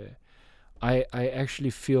agree. I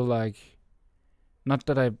actually feel like not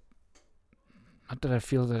that I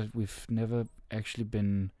feel that we've never actually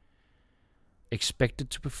been expected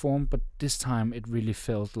to perform, but this time it really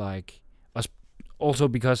felt like us. Also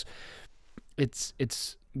because it's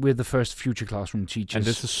we're the first future classroom teachers, and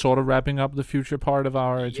this is sort of wrapping up the future part of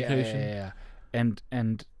our education. Yeah.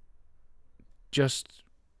 And just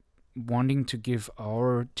wanting to give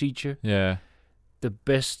our teacher the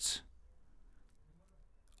best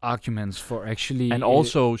arguments for actually. And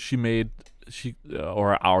also,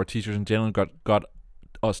 our teachers in general got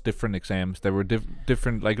us different exams. There were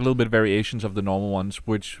different, like a little bit variations of the normal ones,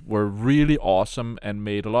 which were really awesome and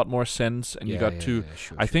made a lot more sense. And you got to.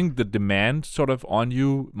 I think the demand sort of on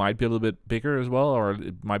you might be a little bit bigger as well, or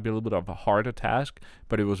it might be a little bit of a harder task.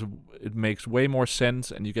 But it makes way more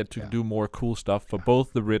sense, and you get to do more cool stuff for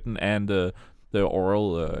both the written and the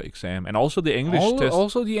oral exam, and also the English test.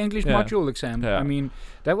 Also the English module exam. Yeah. I mean,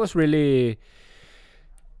 that was really.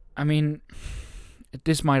 I mean,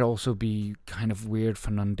 this might also be kind of weird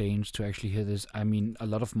for non-Danes to actually hear this. I mean, a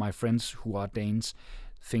lot of my friends who are Danes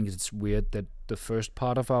think it's weird that the first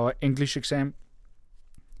part of our English exam,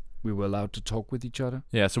 we were allowed to talk with each other.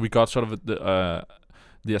 Yeah, so we got sort of the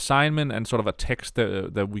assignment and sort of a text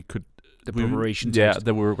that we could. The preparation text.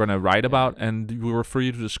 That we were going to write about, and we were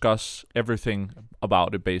free to discuss everything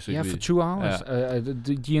about it, basically. Yeah, for 2 hours. Yeah.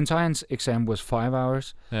 The entire exam was 5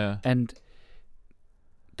 hours. Yeah. And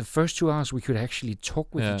the first 2 hours we could actually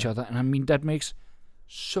talk with each other, and I mean that makes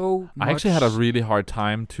so much. I actually had a really hard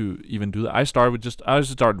time to even do that. I just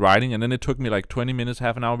started writing, and then it took me like 20 minutes,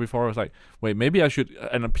 half an hour before I was like, wait, maybe I should.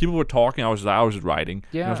 And people were talking. I was just writing.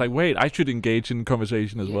 Yeah. And I was like, wait, I should engage in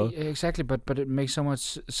conversation as well. Yeah, exactly, but it makes so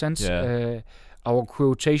much sense. Yeah. Our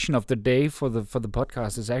quotation of the day for the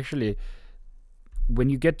podcast is actually, when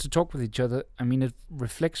you get to talk with each other, I mean it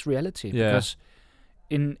reflects reality. Yeah. Because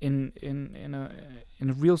in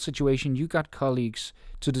a real situation, you got colleagues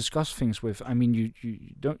to discuss things with. I mean,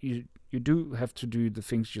 you do have to do the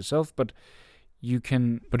things yourself, but you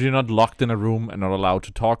can. But you're not locked in a room and not allowed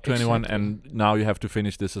to talk to anyone. And now you have to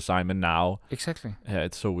finish this assignment now. Exactly. Yeah,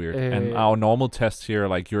 it's so weird. And our normal tests here,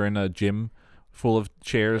 like you're in a gym full of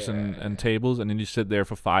chairs and tables, and then you sit there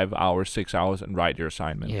for 5 hours, 6 hours, and write your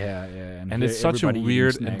assignment. Yeah. And it's such a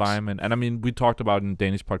weird environment. And I mean, we talked about it in the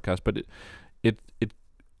Danish podcast, but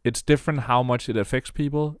it's different how much it affects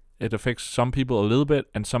people. It affects some people a little bit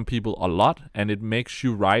and some people a lot, and it makes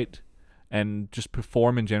you write and just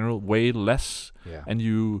perform in general way less. Yeah. And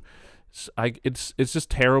it's just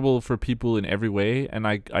terrible for people in every way. And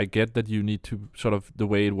I get that you need to sort of, the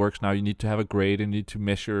way it works now, you need to have a grade and you need to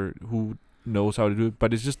measure who knows how to do it,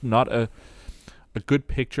 but it's just not a good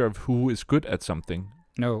picture of who is good at something.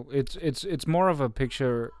 No, it's more of a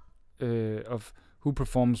picture of who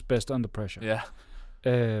performs best under pressure. Yeah.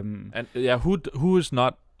 And Who is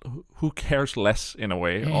not, who cares less in a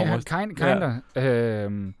way, almost. Kinda.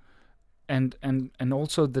 And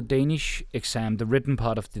also the Danish exam, the written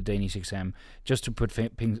part of the Danish exam, just to put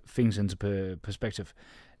things into perspective.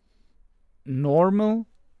 Normal,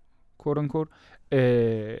 quote unquote,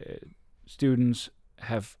 students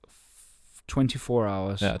have 24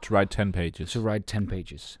 hours to write 10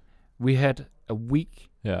 pages. We had a week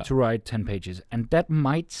to write 10 pages, and that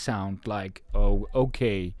might sound like, oh,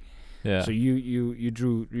 okay. Yeah. So you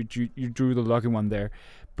drew the lucky one there,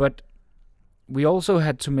 but we also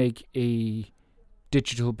had to make a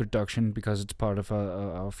digital production because it's part of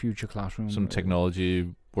our future classroom. Some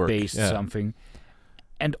technology work based something,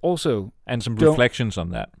 and also some reflections on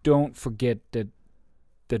that. Don't forget that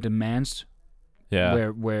the demands. Yeah.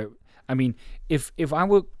 Where I mean, if I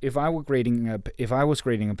was grading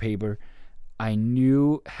a paper, I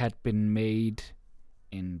knew had been made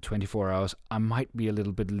in 24 hours, I might be a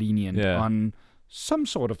little bit lenient on some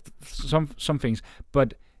sort of some things.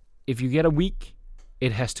 But if you get a week,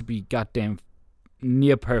 it has to be goddamn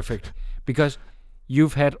near perfect, because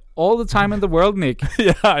you've had all the time in the world, Nick.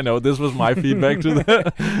 Yeah, I know. This was my feedback to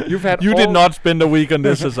that. You did not spend a week on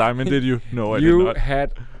this assignment, did you? No, I did not. You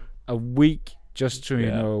had a week just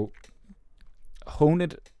to hone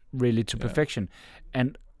it really to perfection,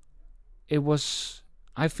 and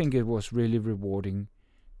I think it was really rewarding.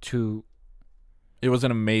 It was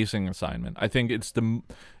an amazing assignment. I think it's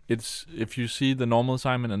if you see the normal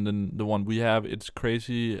assignment and then the one we have, it's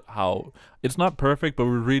crazy how it's not perfect, but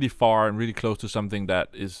we're really far and really close to something that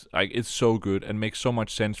is like, it's so good and makes so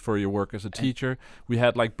much sense for your work as a teacher. We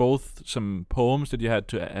had like both some poems that you had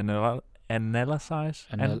to analyze,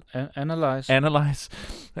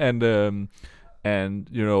 and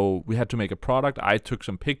we had to make a product. I took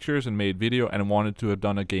some pictures and made video, and wanted to have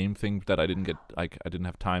done a game thing that I didn't get. Like, I didn't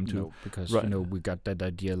have time to. No, because we got that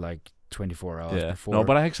idea like 24 hours before. No,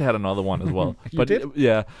 but I actually had another one as well. You did?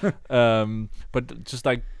 Yeah. But just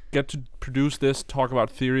like get to produce this, talk about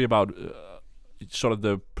theory about sort of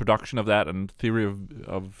the production of that and theory of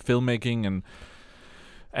filmmaking,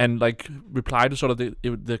 and like reply to sort of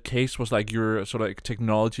the case was like, you're sort of a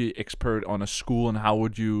technology expert on a school, and how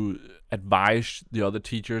would you advise the other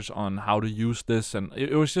teachers on how to use this? And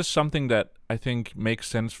it was just something that I think makes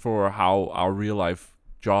sense for how our real life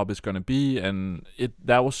job is going to be, and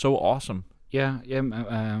that was so awesome.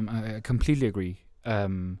 I completely agree.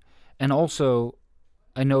 And also,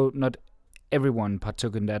 I know not everyone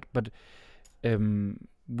partook in that, but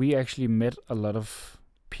we actually met a lot of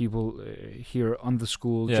people here on the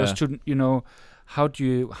school, just to how do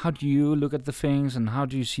you look at the things, and how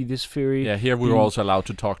do you see this theory? Yeah, here we were also allowed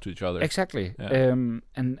to talk to each other. Exactly. Yeah.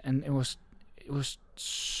 And it was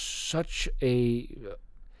such a,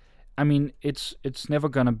 I mean, it's never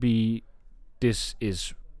gonna be this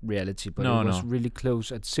is reality, but it was really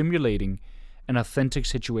close at simulating an authentic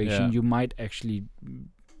situation. You might actually.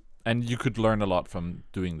 And you could learn a lot from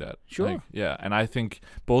doing that. Sure. And I think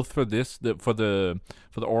both for this, for the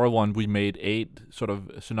oral one, we made 8 sort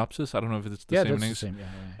of synopsis. I don't know if it's the same thing. The same.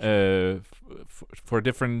 Yeah. For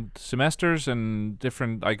different semesters and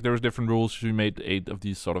different, like there was different rules. We made 8 of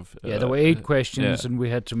these sort of. There were 8 questions, and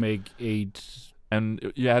we had to make 8.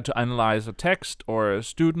 And you had to analyze a text or a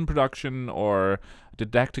student production or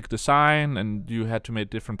didactic design, and you had to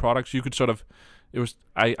make different products. You could sort of. It was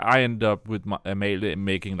I ended up with Amalie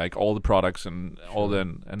making like all the products and all the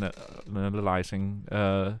analyzing,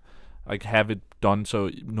 like have it done, so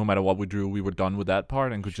no matter what we drew, we were done with that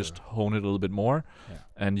part and could just hone it a little bit more.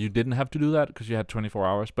 And you didn't have to do that because you had 24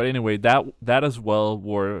 hours. But anyway, that as well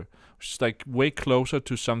were just like way closer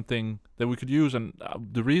to something that we could use. And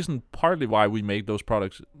the reason partly why we made those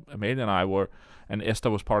products, Amalie and I were, and Esther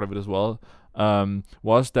was part of it as well,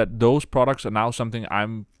 was that those products are now something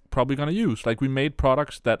I'm probably going to use. Like, we made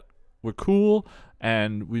products that were cool,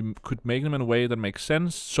 and we could make them in a way that makes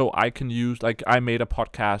sense, so I can use, like, I made a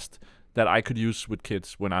podcast that I could use with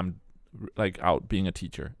kids when I'm like out being a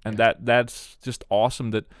teacher, and that's just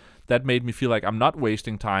awesome. That made me feel like I'm not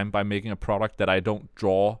wasting time by making a product that I don't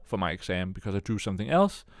draw for my exam because I drew something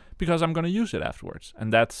else, because I'm going to use it afterwards,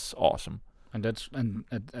 and that's awesome. And that's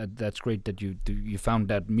great that you found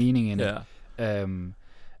that meaning in it. And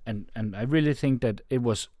I really think that it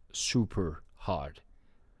was super hard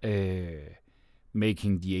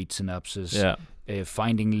making the 8 synopses,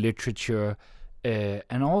 finding literature,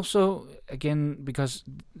 and also, again, because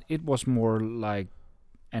it was more like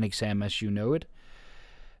an exam as you know it,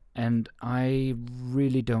 and I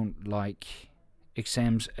really don't like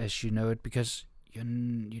exams as you know it, because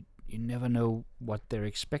you never know what they're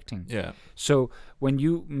expecting. Yeah. So when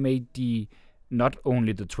you made not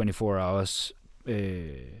only the 24 hours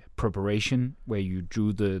preparation where you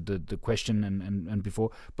drew the question and before,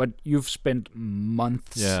 but you've spent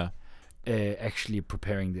months actually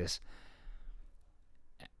preparing this,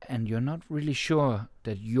 and you're not really sure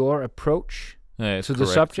that your approach to the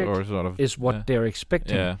subject or sort of, is what they're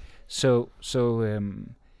expecting. Yeah. So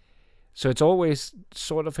it's always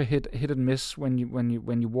sort of a hit and miss when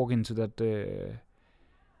you walk into that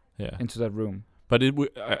into that room. But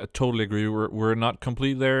I totally agree. We're not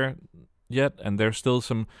complete there yet, and there's still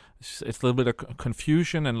it's a little bit of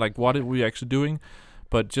confusion and like what are we actually doing.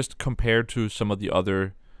 But just compared to some of the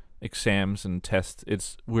other exams and tests,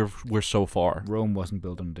 we're so far. Rome wasn't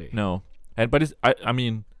built in a day. No, but I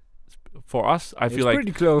mean, for us, I feel like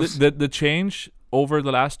pretty close. The change over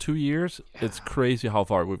the last 2 years, it's crazy how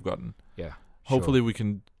far we've gotten. Yeah. Hopefully we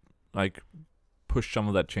can like push some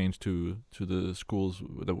of that change to the schools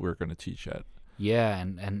that we're going to teach at. Yeah,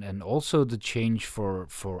 and also the change for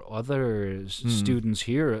other students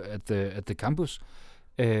here at the campus,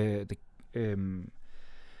 and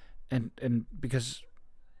because,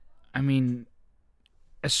 I mean,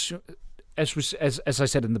 as I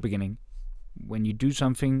said in the beginning, when you do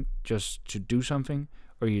something just to do something,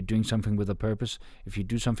 or you're doing something with a purpose. If you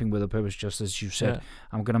do something with a purpose, just as you said,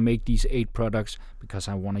 I'm going to make these 8 products because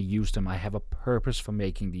I want to use them. I have a purpose for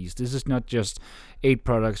making these. This is not just 8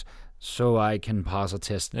 products so I can pass a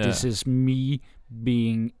test. Yeah. This is me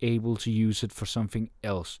being able to use it for something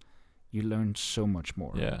else. You learn so much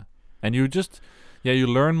more. Yeah. And you just, you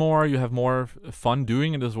learn more, you have more fun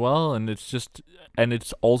doing it as well. And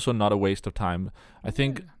it's also not a waste of time. I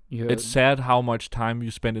think it's sad how much time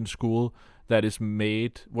you spend in school that is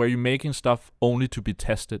made where you're making stuff only to be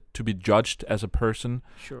tested, to be judged as a person.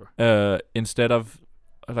 Sure. Instead of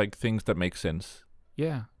like things that make sense.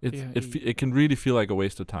 Yeah. It can really feel like a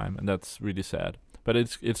waste of time, and that's really sad. But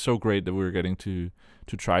it's so great that we're getting to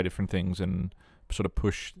try different things and sort of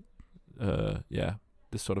push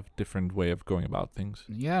this sort of different way of going about things.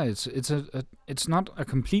 Yeah, it's not a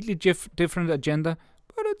completely different agenda,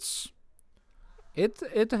 but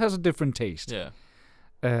it has a different taste. Yeah.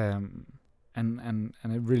 And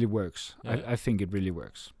it really works. Yeah. I think it really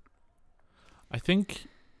works. I think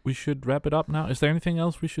we should wrap it up now. Is there anything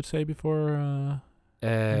else we should say before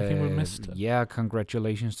anything we missed? Yeah,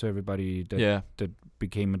 congratulations to everybody that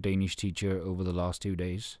became a Danish teacher over the last 2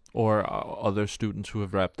 days. Or other students who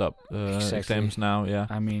have wrapped up exams now. Yeah.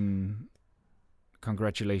 I mean,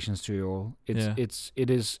 congratulations to you all. It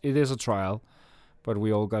is a trial, but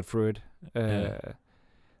we all got through it.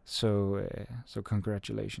 So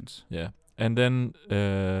congratulations. Yeah. And then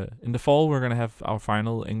in the fall, we're going to have our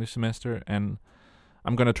final English semester, and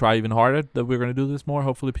I'm going to try even harder that we're going to do this more.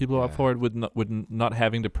 Hopefully people are up for it with not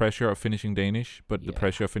having the pressure of finishing Danish, but the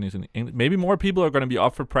pressure of finishing English. Maybe more people are going to be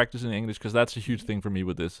up for practicing English, because that's a huge thing for me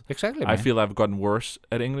with this. Exactly, I feel I've gotten worse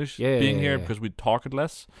at English being here because we talk it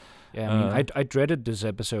less. Yeah, I mean, I dreaded this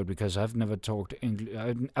episode because I've never talked English.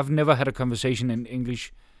 I've never had a conversation in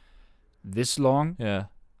English this long. Yeah.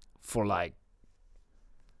 For like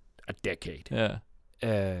a decade. Yeah.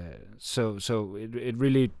 So it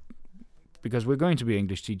really, because we're going to be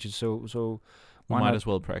English teachers, so we might as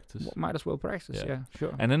well practice. Yeah,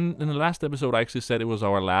 sure. And then in the last episode, I actually said it was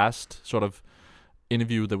our last sort of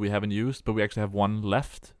interview that we haven't used, but we actually have one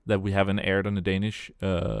left that we haven't aired on the Danish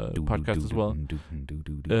podcast as well.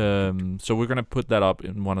 So we're gonna put that up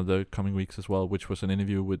in one of the coming weeks as well, which was an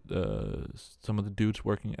interview with some of the dudes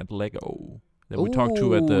working at Lego that we talked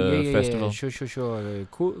to at the festival. Yeah, sure.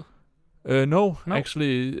 Cool. No,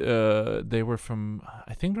 actually, they were from,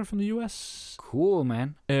 I think they're from the US. Cool,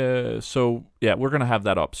 man. So yeah, we're gonna have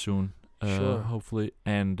that up soon. Sure. Hopefully,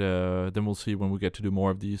 and then we'll see when we get to do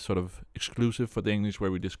more of these sort of exclusive for the English,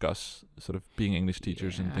 where we discuss sort of being English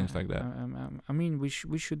teachers and things like that. I mean, we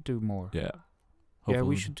should do more. Yeah. Hopefully. Yeah,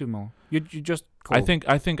 we should do more. You just call. I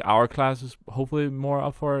think our class is hopefully more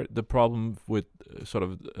up for it. The problem with sort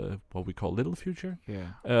of what we call Little Future.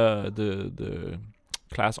 Yeah. The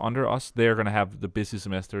class under us, they're gonna have the busy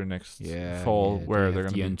semester next fall, where they're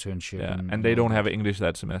gonna the be internship. Yeah, and they don't have English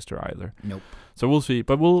that semester either. Nope. So we'll see,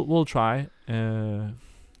 but we'll try. And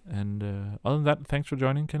other than that, thanks for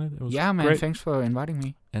joining, Kenneth. It was great. Thanks for inviting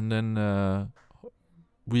me. And then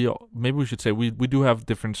maybe we should say we do have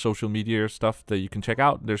different social media stuff that you can check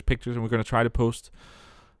out. There's pictures, and we're gonna try to post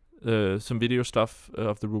some video stuff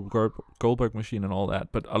of the Rube Goldberg machine and all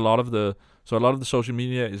that. But a lot of the social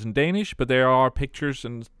media is in Danish, but there are pictures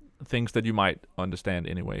and things that you might understand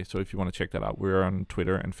anyway. So if you want to check that out, we're on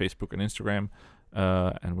Twitter and Facebook and Instagram,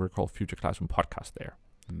 and we're called Future Classroom Podcast there.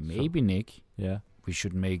 Maybe, Nick, Yeah. we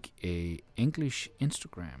should make a English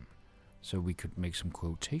Instagram, so we could make some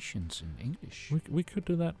quotations in English. We could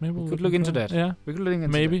do that. Maybe We we'll could look into that. Yeah. We could look into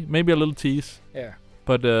Maybe a little tease. that. Yeah.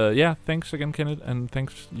 But yeah, thanks again, Kenneth, and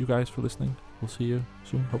thanks you guys for listening. We'll see you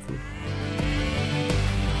soon, hopefully.